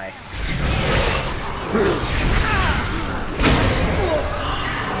Hawkeye.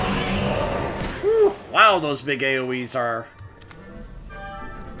 Whew. Wow, those big AoEs are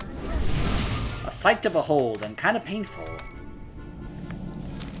a sight to behold and kind of painful.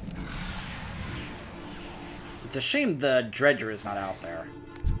 It's a shame the Dredger is not out there.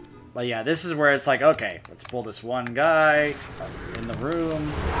 But yeah, this is where it's like, okay, let's pull this one guy in the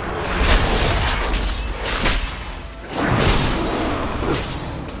room.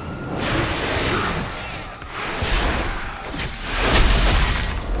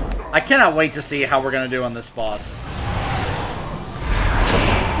 I cannot wait to see how we're going to do on this boss.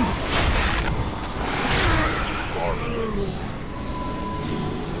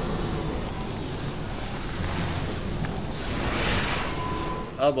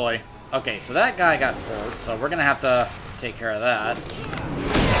 Oh boy. Okay, so that guy got pulled, so we're going to have to take care of that.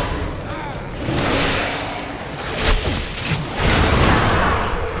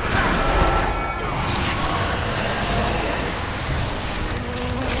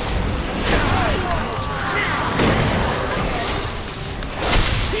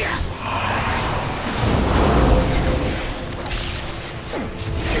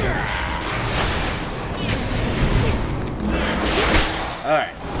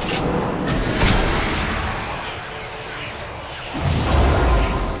 Alright.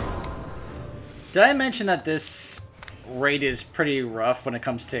 Did I mention that this raid is pretty rough when it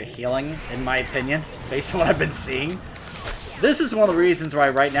comes to healing, in my opinion, based on what I've been seeing? This is one of the reasons why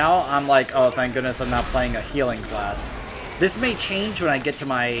right now I'm like, oh, thank goodness I'm not playing a healing class. This may change when I get to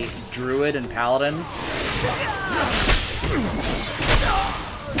my Druid and Paladin.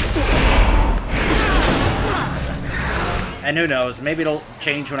 And who knows, maybe it'll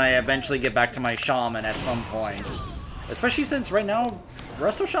change when I eventually get back to my Shaman at some point. Especially since right now,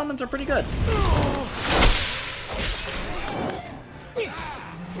 Resto Shamans are pretty good.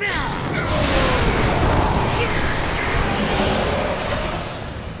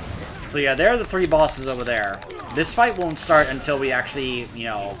 So yeah, there are the three bosses over there. This fight won't start until we actually, you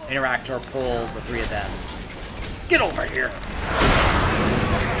know, interact or pull the three of them. Get over here.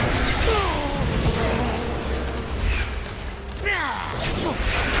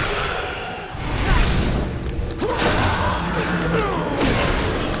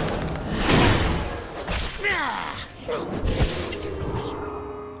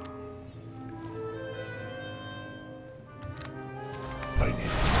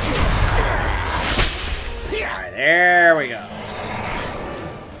 Alright, there we go.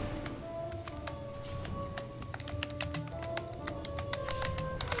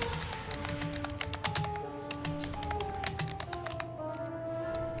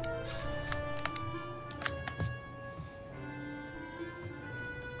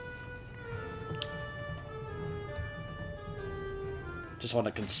 Just want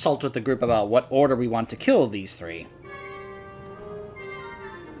to consult with the group about what order we want to kill these three.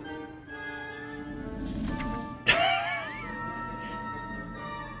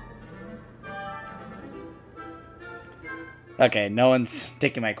 Okay, no one's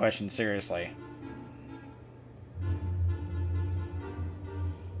taking my question seriously.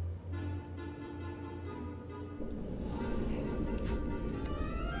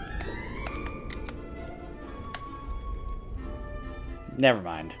 Never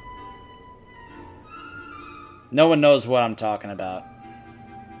mind. No one knows what I'm talking about.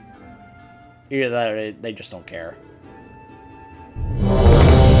 Either that or they just don't care.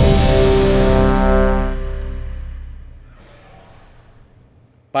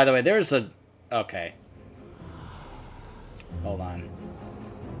 By the way, there's a... Okay. Hold on.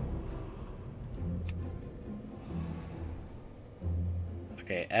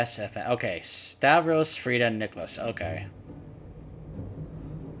 Okay, SFN. Okay, Stavros, Frida, Nicholas. Okay.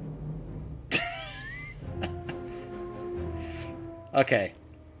 Okay.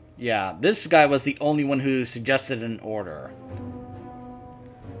 Yeah, this guy was the only one who suggested an order.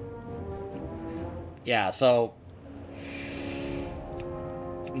 Yeah, so...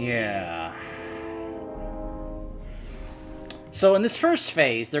 Yeah. So in this first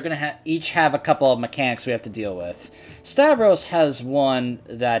phase, they're going to each have a couple of mechanics we have to deal with. Stavros has one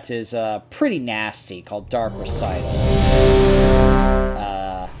that is pretty nasty, called Dark Recital.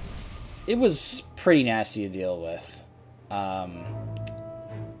 It was pretty nasty to deal with.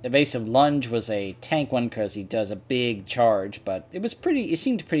 Evasive Lunge was a tank one because he does a big charge, but it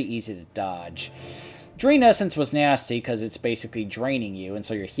seemed pretty easy to dodge. Drain Essence was nasty because it's basically draining you, and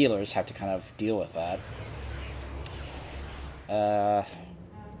so your healers have to kind of deal with that.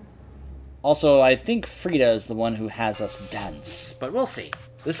 Also, I think Frida is the one who has us dance, but we'll see.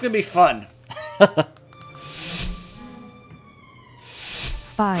 This is going to be fun.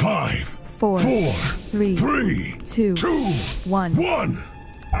 5, 4, 3, 2, 1.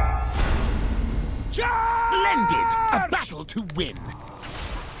 Splendid! A battle to win!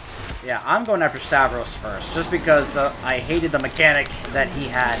 Yeah, I'm going after Stavros first, just because I hated the mechanic that he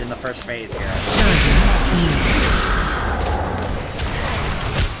had in the first phase here.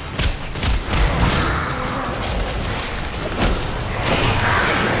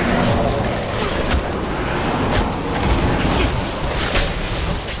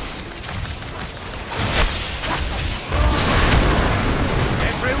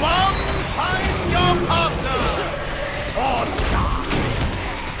 Everyone, find your partner!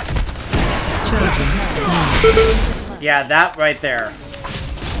 Yeah, that right there.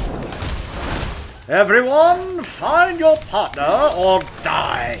 Everyone, find your partner or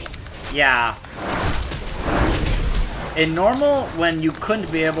die. Yeah. In normal, when you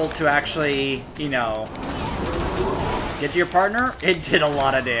couldn't be able to actually, you know, get to your partner, it did a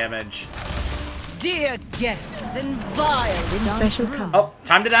lot of damage. Dear guests and vile Special card. Oh,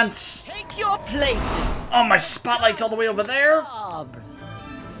 time to dance. take your places. Oh, my spotlight's all the way over there.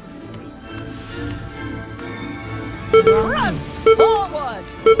 Run forward.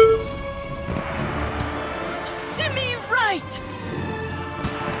 Shimmy right.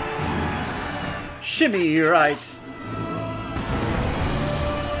 Shimmy right.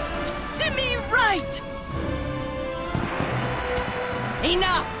 Shimmy right.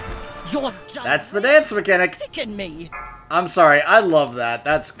 Enough. You're just That's the dance mechanic. sicken me. I'm sorry, I love that.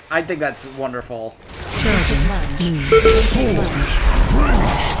 I think that's wonderful. Charging. 4, 3,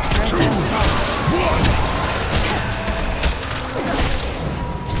 2, 1.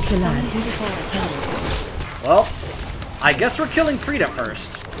 Collapse. Well, I guess we're killing Frida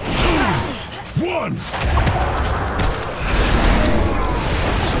first. 1. 4, 3,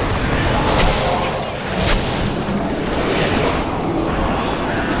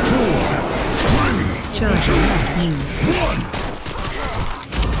 Charging. 1.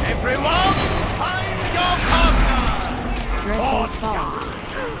 Everyone, find your partner! Dreadful fall.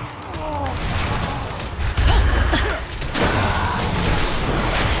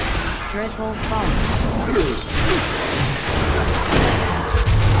 Dreadbolt falling.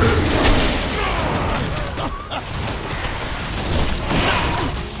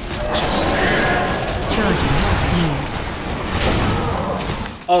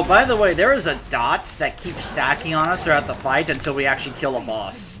 Oh, by the way, there is a dot that keeps stacking on us throughout the fight until we actually kill a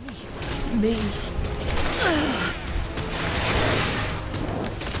boss. Me.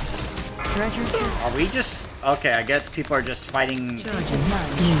 Are we just... Okay, I guess people are just fighting...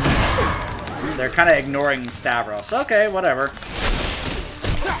 They're kind of ignoring Stavros. Okay, whatever.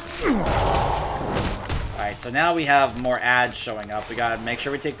 Alright, so now we have more ads showing up. We gotta make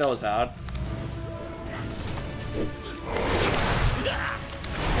sure we take those out.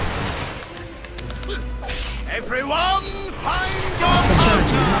 Everyone, find your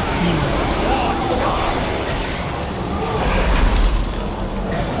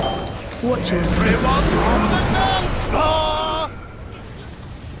Watch your Everyone from the dance floor!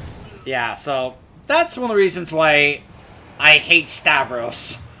 Yeah, so that's one of the reasons why I hate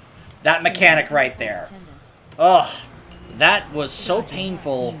Stavros. That mechanic right there. Ugh. That was so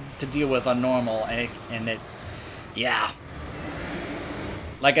painful to deal with on normal, and it yeah.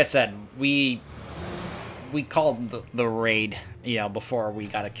 Like I said, we called the raid, you know, before we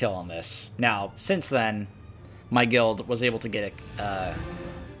got a kill on this. Now, since then, my guild was able to get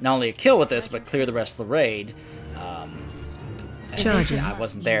not only a kill with this, but clear the rest of the raid. Charging. I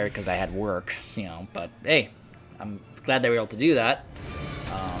wasn't there because I had work, you know, but hey, I'm glad they were able to do that.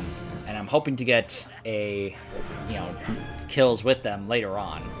 And I'm hoping to get kills with them later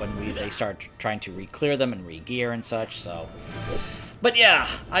on when they start trying to re-clear them and re-gear and such, so... But yeah,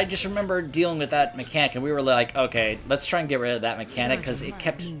 I just remember dealing with that mechanic, and we were like, okay, let's try and get rid of that mechanic, because it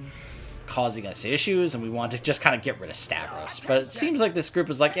kept causing us issues, and we wanted to just kind of get rid of Stavros. But it seems like this group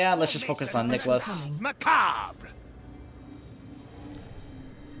is like, yeah, let's just focus on Nicholas. Macabre!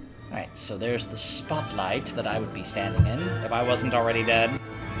 Alright, so there's the spotlight that I would be standing in, if I wasn't already dead.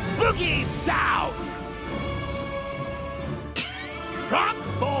 Boogie down!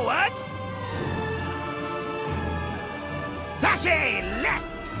 Props forward! Sachet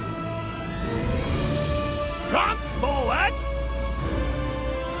left! Props forward!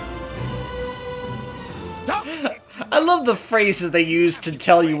 Stop! I love the phrases they use to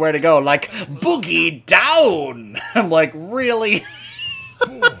tell you where to go, like, boogie down! I'm like, really?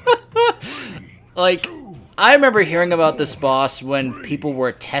 Like, I remember hearing about this boss when people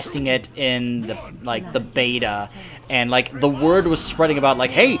were testing it in the beta, and like the word was spreading about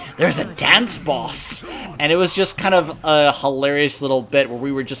like, hey, there's a dance boss, and it was just kind of a hilarious little bit where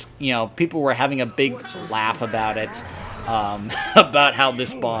we were just, you know, people were having a big laugh about it, about how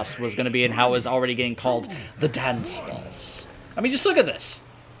this boss was going to be and how it was already getting called the dance boss. I mean, just look at this.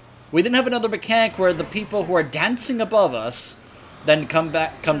 We didn't have another mechanic where the people who are dancing above us then come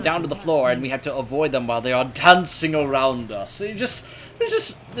down to the floor, and we have to avoid them while they are dancing around us. This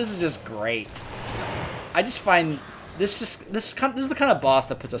is just great. I just find this is the kind of boss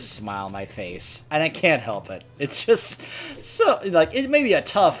that puts a smile on my face, and I can't help it. It's just so, like, it may be a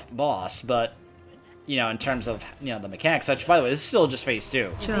tough boss, but you know, in terms of, you know, the mechanics, such. By the way, this is still just phase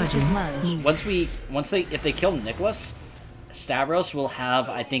 2. If they kill Nicholas, Stavros will have,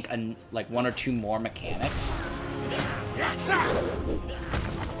 I think, like 1 or 2 more mechanics.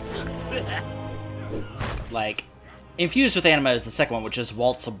 Like, Infused with Anima is the second one, which is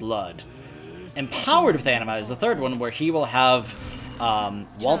Waltz of Blood. Empowered with Anima is the third one, where he will have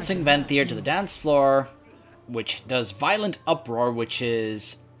Waltzing Venthyr to the dance floor, which does Violent Uproar, which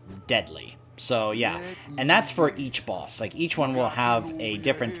is deadly. So, yeah. And that's for each boss. Like, each one will have a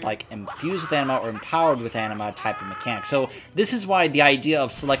different, like, Infused with Anima or Empowered with Anima type of mechanic. So, this is why the idea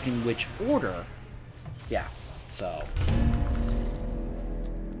of selecting which order... Yeah. So...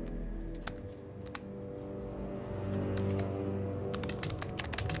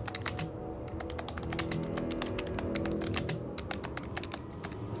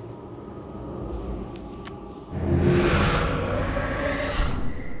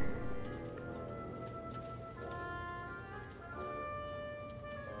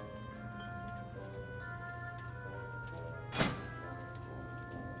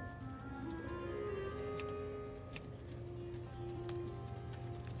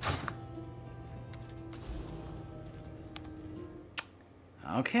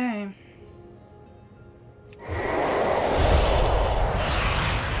 Okay.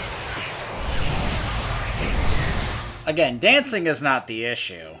 Again, dancing is not the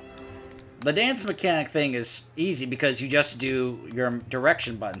issue. The dance mechanic thing is easy because you just do your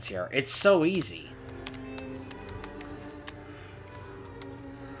direction buttons here. It's so easy.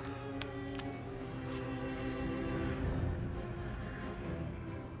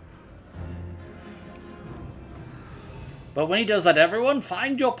 But when he does that, everyone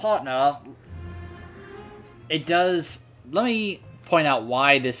find your partner, it does... Let me point out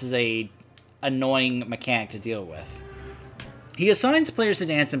why this is a annoying mechanic to deal with. He assigns players to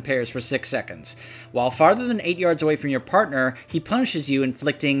dance in pairs for 6 seconds. While farther than 8 yards away from your partner, he punishes you,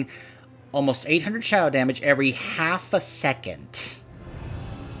 inflicting almost 800 shadow damage every half a second.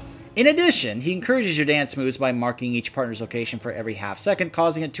 In addition, he encourages your dance moves by marking each partner's location for every half second,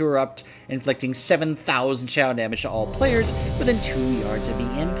 causing it to erupt, inflicting 7,000 shadow damage to all players within 2 yards of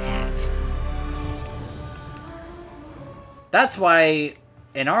the impact. That's why,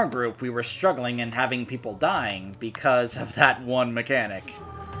 in our group, we were struggling and having people dying because of that one mechanic.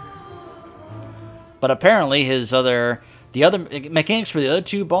 But apparently, the other mechanics for the other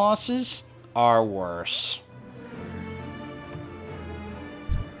 2 bosses are worse.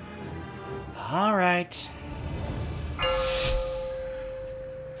 Alright.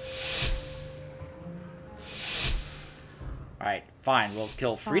 Alright, fine. We'll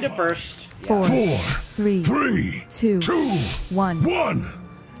kill Frida first. 4, Four, 3, three, 2, 1. 1.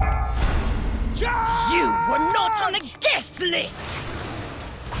 You were not on the guest list!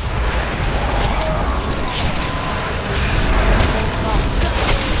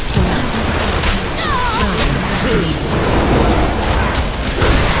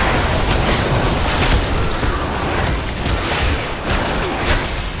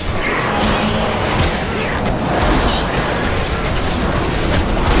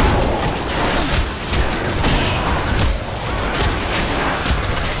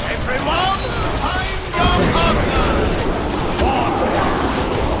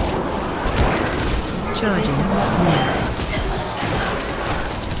 Charging.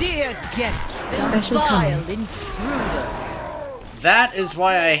 Dear guests, Special vile comment. intruders. That is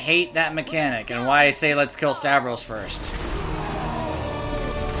why I hate that mechanic, and why I say let's kill Stavros first.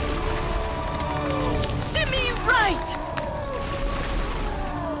 Shimmy right!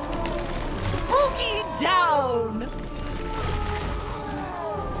 Boogie down!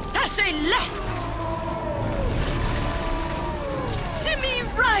 Sashay left! Shimmy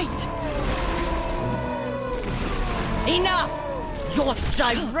right! Enough! Your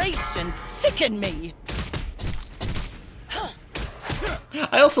gyrations sicken me!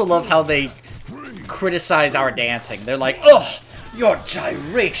 I also love how they criticize our dancing. They're like, ugh, your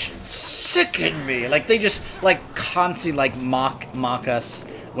gyrations sicken me. Like, they just, like, constantly, like, mock us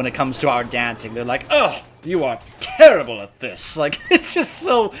when it comes to our dancing. They're like, ugh, you are terrible at this. Like, it's just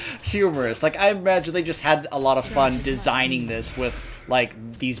so humorous. Like, I imagine they just had a lot of fun designing this with,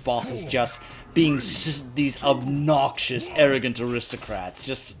 like, these bosses just being these obnoxious, arrogant aristocrats.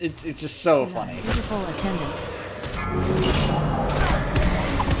 Just, it's just so funny. Beautiful attendant.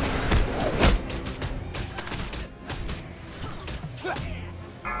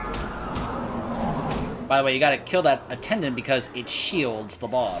 By the way, you gotta kill that attendant because it shields the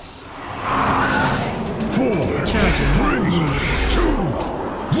boss. 4, 3,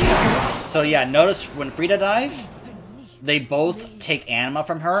 2. So yeah, notice when Frida dies, they both take anima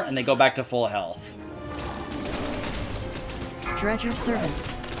from her and they go back to full health. Dredge of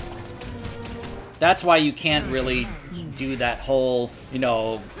servants. That's why you can't really do that whole, you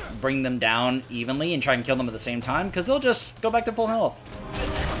know, bring them down evenly and try and kill them at the same time, because they'll just go back to full health.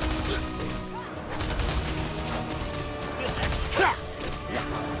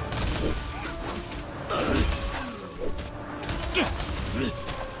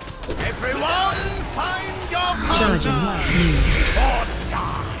 Everyone, find your Charging.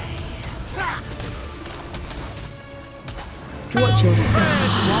 Watch your step.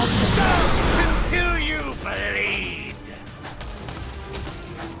 until you bleed.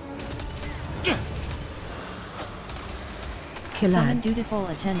 Kill Summon ads. dutiful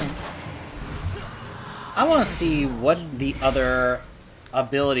attendant. I want to see what the other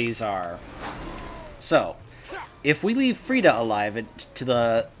abilities are. So, if we leave Frida alive to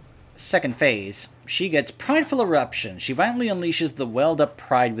the second phase, she gets Prideful Eruption. She violently unleashes the welled-up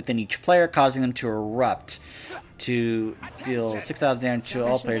pride within each player, causing them to erupt to deal 6,000 damage to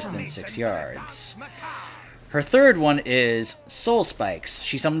all players within 6 yards. Her third one is Soul Spikes.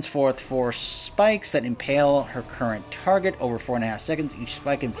 She summons forth 4 spikes that impale her current target over 4.5 seconds. Each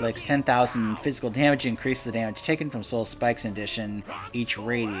spike inflicts 10,000 physical damage, increases the damage taken from Soul Spikes. In addition, each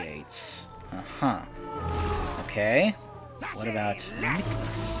radiates. Okay. What about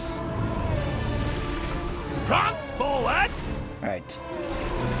Nicholas? Prance forward. Alright.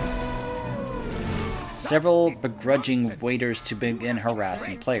 Several begrudging waiters to begin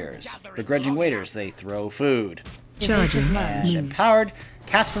harassing players. Begrudging waiters, they throw food. Charging. And empowered,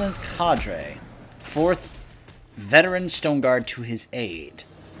 Castellan's Cadre. 4th, veteran Stone Guard to his aid.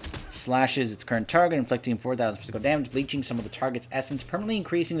 Slashes its current target, inflicting 4,000 physical damage, bleaching some of the target's essence, permanently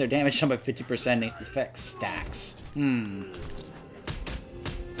increasing their damage by 50%. Effect stacks.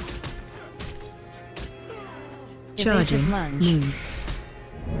 Charging. Move.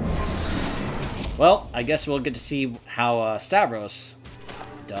 Well, I guess we'll get to see how Stavros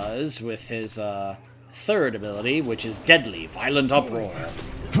does with his third ability, which is Deadly Violent Uproar.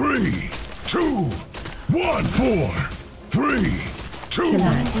 3, 2, 1, 4, 3, 2, 1.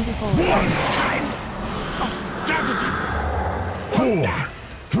 Time of strategy. 4,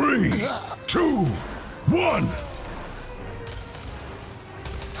 3, 2, 1.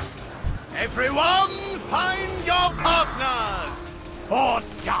 Everyone, find your partners or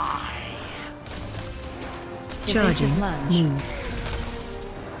die. Charging. Move.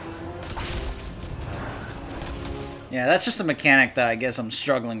 Yeah, that's just a mechanic that I guess I'm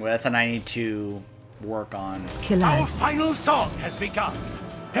struggling with, and I need to work on. Our Collide. final song has begun.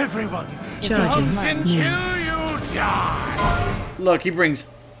 Everyone, Charging. dance until you die. Look, he brings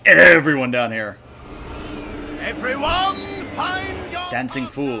everyone down here. Everyone, find your Dancing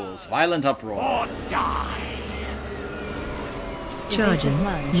Fools, Violent Uproar. or die. Charging.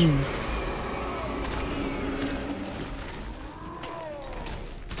 Move.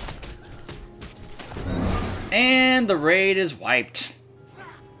 And the raid is wiped.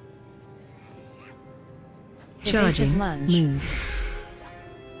 Charging. Move.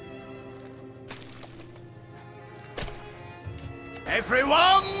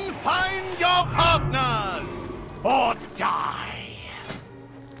 Everyone, find your partners or die.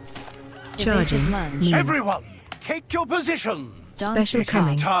 Charging. Move. Everyone, take your positions. Special It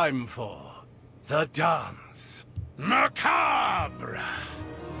coming. is time for the dance. Macabre.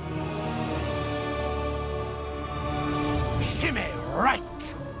 Shimmy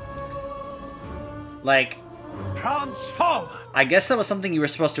right. Like, Transform. I guess that was something you were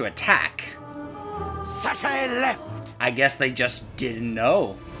supposed to attack. Sashay left. I guess they just didn't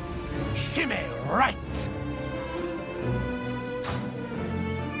know. Shimmy right.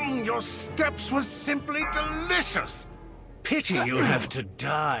 Your steps were simply delicious. Pity you have to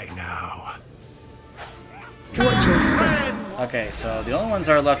die now. Watch your step. Okay, so the only ones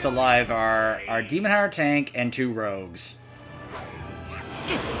that are left alive are our Demon Hunter tank and 2 rogues.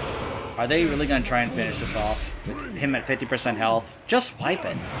 Are they really going to try and finish this off with him at 50% health? Just wipe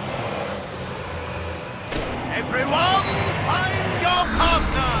it. Everyone, find your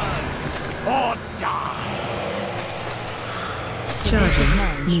partners or die. Charging.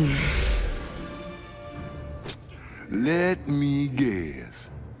 Move. Let me guess.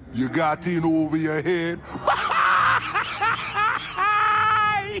 You got in over your head?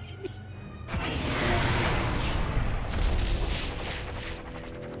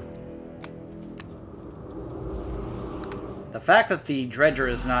 The fact that the Dredger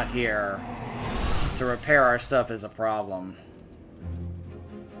is not here to repair our stuff is a problem.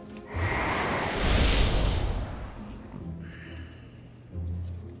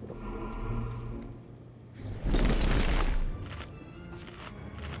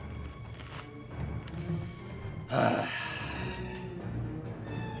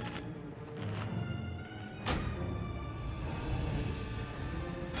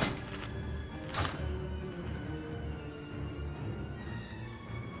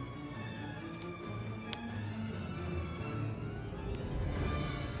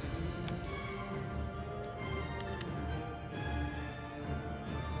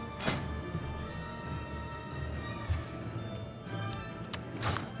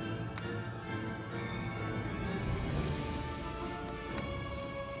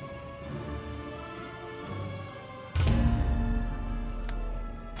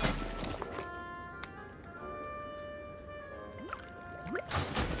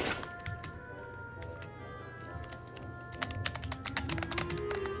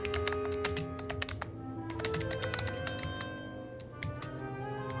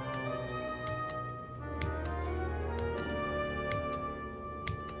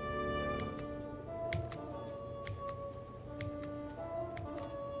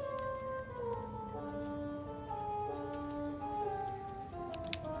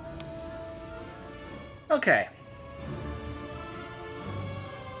 Okay.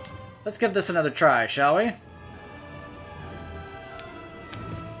 Let's give this another try, shall we?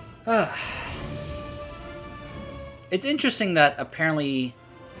 It's interesting that apparently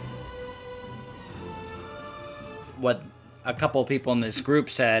what a couple of people in this group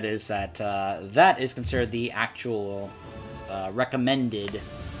said is that that is considered the actual recommended...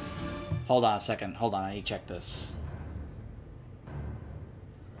 Hold on a second. Hold on, I need to check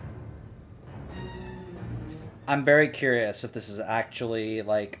I'm very curious if this is actually,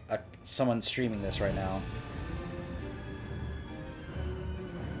 like, someone streaming this right now.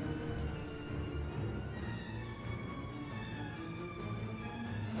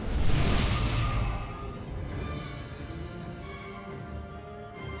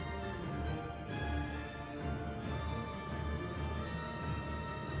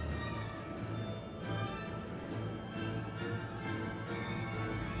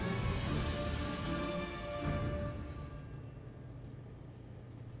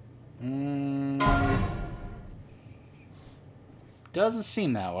 Doesn't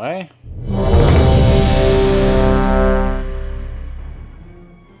seem that way.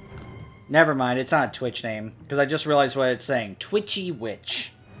 Never mind, it's not a Twitch name, because I just realized what it's saying. Twitchy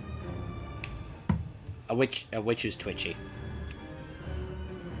Witch. A witch is twitchy.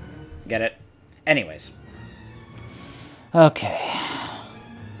 Get it? Anyways. Okay.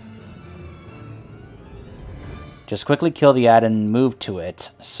 Just quickly kill the ad and move to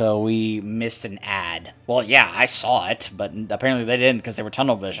it, so we missed an ad. Well, yeah, I saw it, but apparently they didn't because they were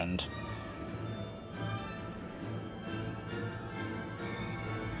tunnel visioned.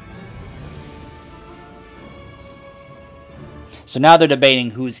 So now they're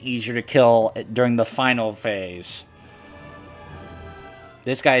debating who's easier to kill during the final phase.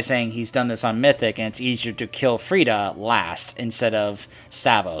 This guy is saying he's done this on Mythic, and it's easier to kill Frida last instead of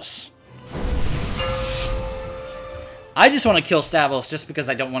Stavos. I just want to kill Stavos just because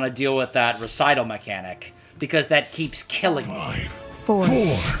I don't want to deal with that recital mechanic. Because that keeps killing me. 5,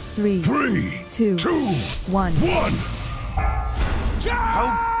 4, 3, 2, 1.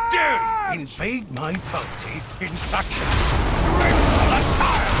 How dare you invade my party in such dreadful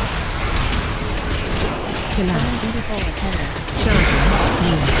attire! Collapse. Charging.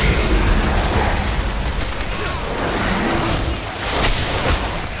 Unit.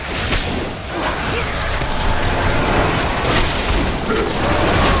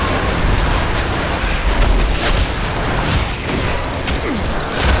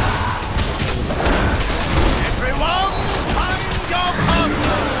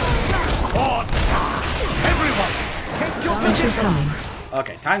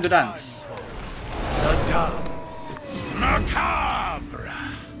 Okay, time to dance. The dance. Macabre.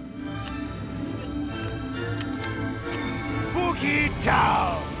 Boogie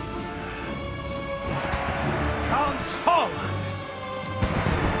down. Transformed.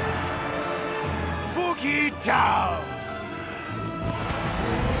 Boogie down.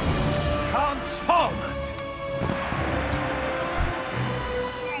 Transformed.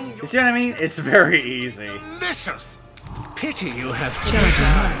 You see what I mean? It's very easy. Delicious. Pity you have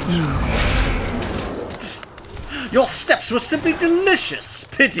Charging. Your steps were simply delicious.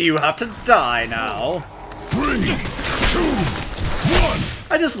 Pity you have to die now. 3, 2, 1.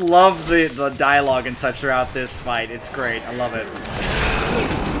 I just love the dialogue and such throughout this fight. It's great. I love it.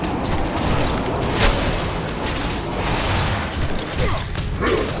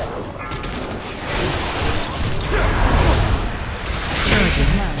 Charging.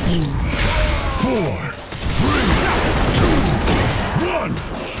 4, 3, 2, 1.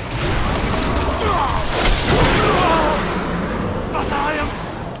 But I am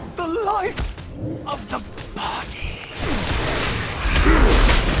the life of the body.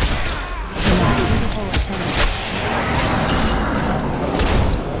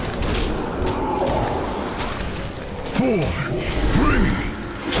 4, 3,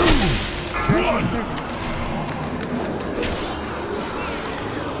 2, 1.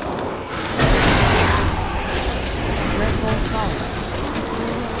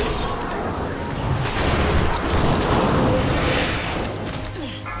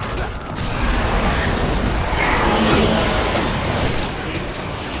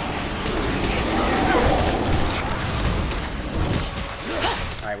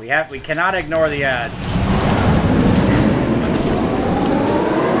 We cannot ignore the ads.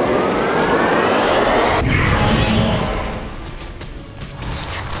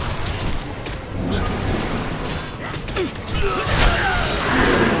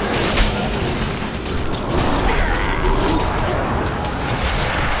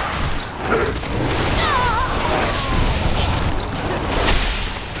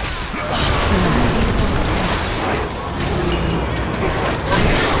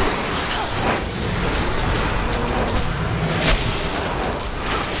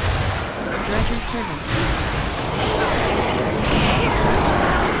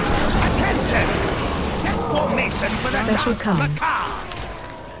 Special coming.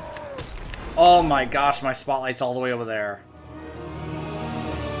 Oh my gosh, my spotlight's all the way over there.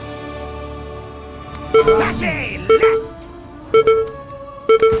 Sashay left!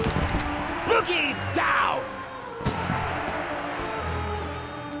 Boogie down!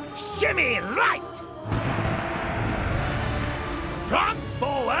 Shimmy right! Prance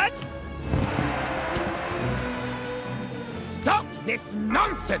forward! Stop this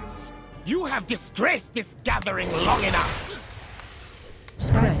nonsense! You have disgraced this gathering long enough!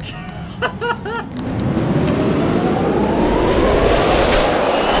 Spread. 4,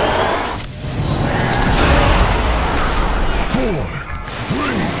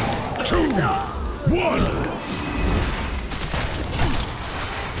 3, 2, 1.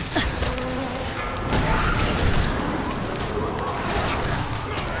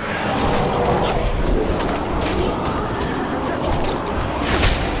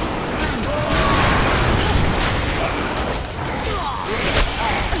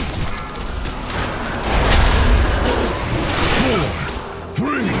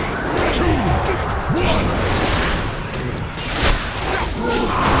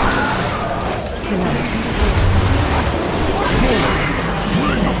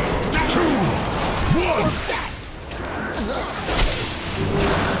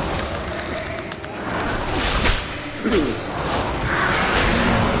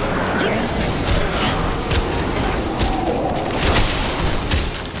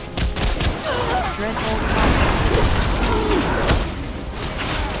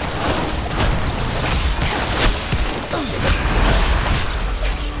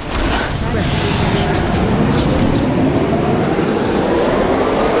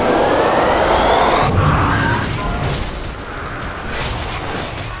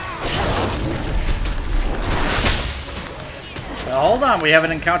 Hold on, we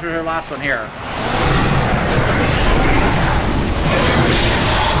haven't encountered her last one here.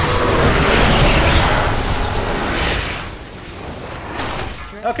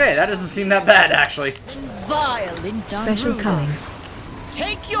 Okay, that doesn't seem that bad, actually. Vile in Special coming.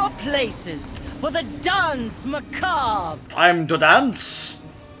 Take your places for the dance macabre. Time to dance?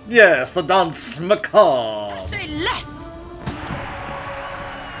 Yes, the dance macabre. Say left.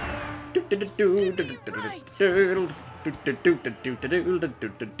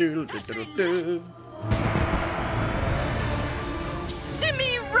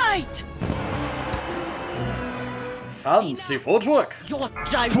 Shimmy right. Fancy footwork. Your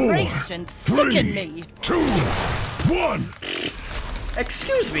gyration sicken me. 2, 1.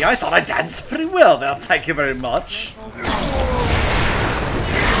 Excuse me, I thought I danced pretty well there. Thank you very much.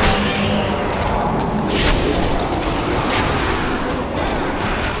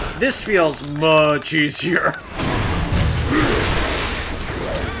 This feels much easier.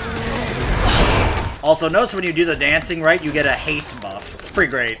 Also, notice when you do the dancing right, you get a haste buff. It's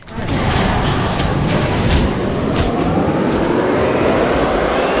pretty great.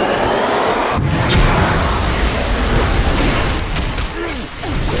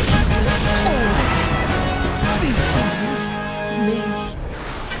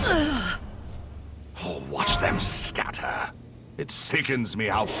 Oh, watch them scatter. It sickens me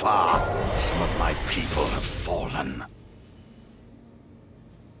how far some of my people have fallen.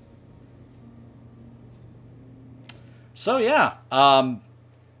 So yeah, 4,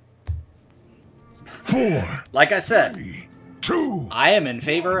 like I said, 3, 2. I am in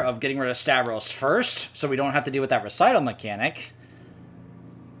favor of getting rid of Stavros first, so we don't have to deal with that recital mechanic.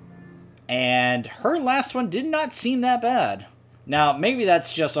 And her last one did not seem that bad. Now, maybe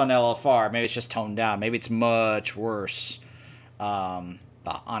that's just on LFR, maybe it's just toned down, maybe it's much worse on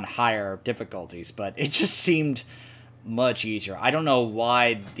higher difficulties, but it just seemed much easier. I don't know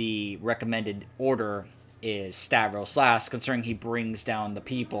why the recommended order is Stavros last, considering he brings down the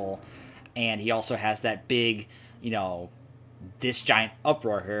people, and he also has that big, you know, this giant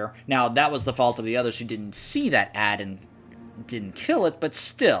uproar here. Now, that was the fault of the others who didn't see that ad and didn't kill it, but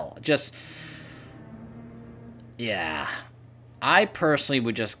still, just, yeah. I personally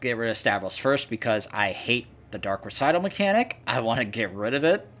would just get rid of Stavros first because I hate the Dark Recital mechanic. I want to get rid of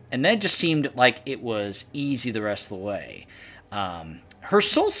it. And then it just seemed like it was easy the rest of the way. Her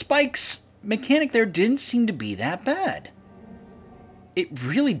Soul Spikes mechanic there didn't seem to be that bad. It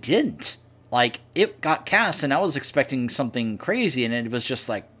really didn't. Like, it got cast and I was expecting something crazy and it was just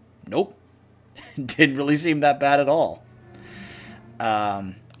like, nope. It didn't really seem that bad at all.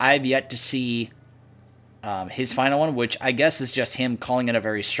 I've yet to see his final one, which I guess is just him calling it a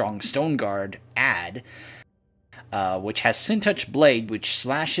very strong Stone Guard ad, which has Sin Touch Blade, which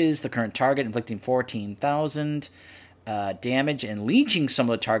slashes the current target, inflicting 14,000 damage and leeching some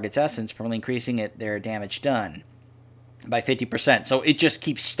of the target's essence, permanently increasing their damage done by 50%. So it just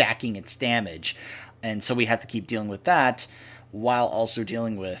keeps stacking its damage, and so we have to keep dealing with that while also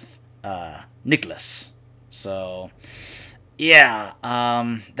dealing with Nicholas. So yeah,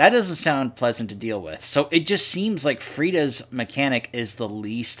 that doesn't sound pleasant to deal with. So it just seems like Frida's mechanic is the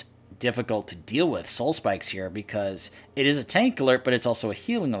least difficult to deal with soul spikes here because it is a tank alert, but it's also a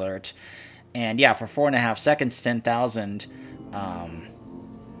healing alert. And yeah, for 4.5 seconds, 10,000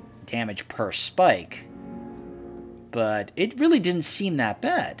 damage per spike. But it really didn't seem that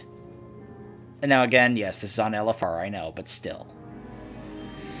bad. And now again, yes, this is on LFR, I know, but still.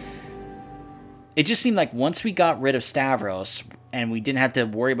 It just seemed like once we got rid of Stavros and we didn't have to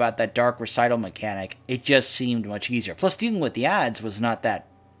worry about that dark recital mechanic, it just seemed much easier. Plus, dealing with the ads was not that,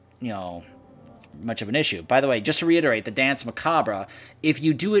 you know, much of an issue. By the way, just to reiterate, the Dance Macabre, if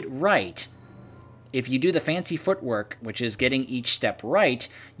you do it right, if you do the fancy footwork, which is getting each step right,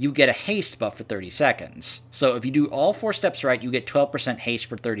 you get a haste buff for 30 seconds. So if you do all 4 steps right, you get 12% haste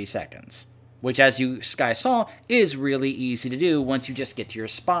for 30 seconds. Which, as you guys saw, is really easy to do once you just get to your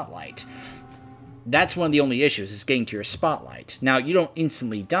spotlight. That's one of the only issues, is getting to your spotlight. Now, you don't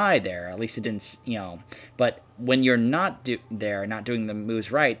instantly die there, at least it didn't, you know, but when you're not there, not doing the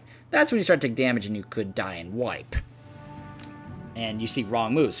moves right, that's when you start to take damage and you could die and wipe. And you see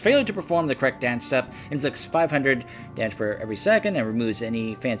wrong moves. Failure to perform the correct dance step inflicts 500 damage per every second and removes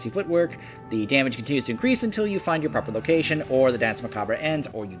any fancy footwork. The damage continues to increase until you find your proper location, or the Dance Macabre ends,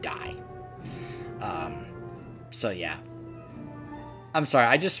 or you die. So yeah. I'm sorry,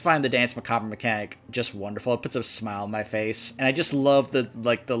 I just find the Dance Macabre mechanic just wonderful. It puts a smile on my face, and I just love the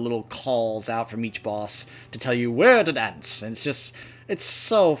little calls out from each boss to tell you where to dance. And it's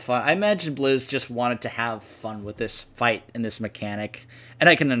so fun. I imagine Blizz just wanted to have fun with this fight and this mechanic, and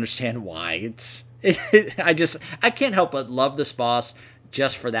I can understand why. I can't help but love this boss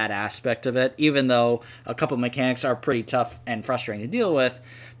just for that aspect of it, even though a couple of mechanics are pretty tough and frustrating to deal with.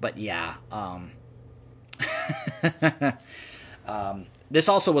 But yeah, this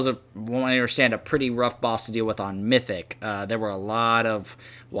also was, when I understand, a pretty rough boss to deal with on Mythic. There were a lot of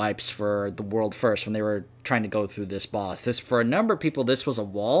wipes for the world first when they were trying to go through this boss. For a number of people, this was a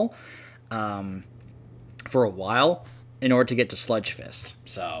wall for a while in order to get to Sludge Fist.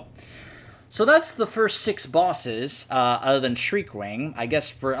 So that's the first 6 bosses, other than Shriekwing. I guess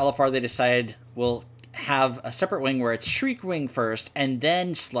for LFR they decided we'll have a separate wing where it's Shriekwing first, and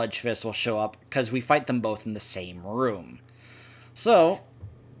then Sludge Fist will show up, because we fight them both in the same room. So,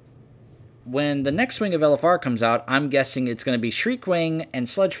 when the next wing of LFR comes out, I'm guessing it's going to be Shriekwing and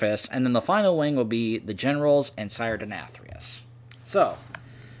Sludge Fist, and then the final wing will be the Generals and Sire Denathrius. So,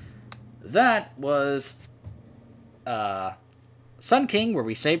 that was Sun King, where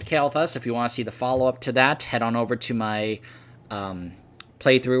we saved Kael'thas. If you want to see the follow-up to that, head on over to my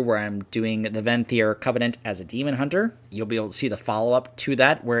playthrough where I'm doing the Venthyr Covenant as a Demon Hunter. You'll be able to see the follow-up to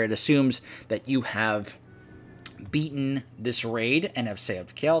that, where it assumes that you have beaten this raid and have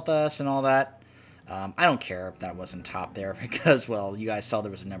saved Kael'thas and all that. I don't care if that wasn't top there, because, well, you guys saw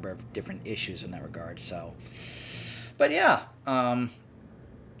there was a number of different issues in that regard, so. But yeah,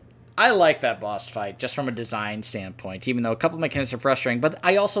 I like that boss fight, just from a design standpoint, even though a couple of mechanics are frustrating, but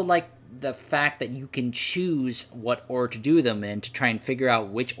I also like the fact that you can choose what order to do them in to try and figure out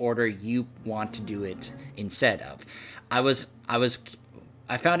which order you want to do it instead of. I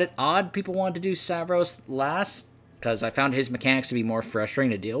found it odd people wanted to do Stavros last, because I found his mechanics to be more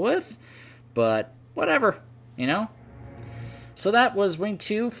frustrating to deal with, but whatever, you know? So that was Wing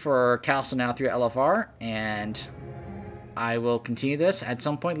 2 for Castle Nathria LFR, and I will continue this at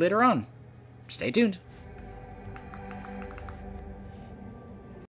some point later on. Stay tuned.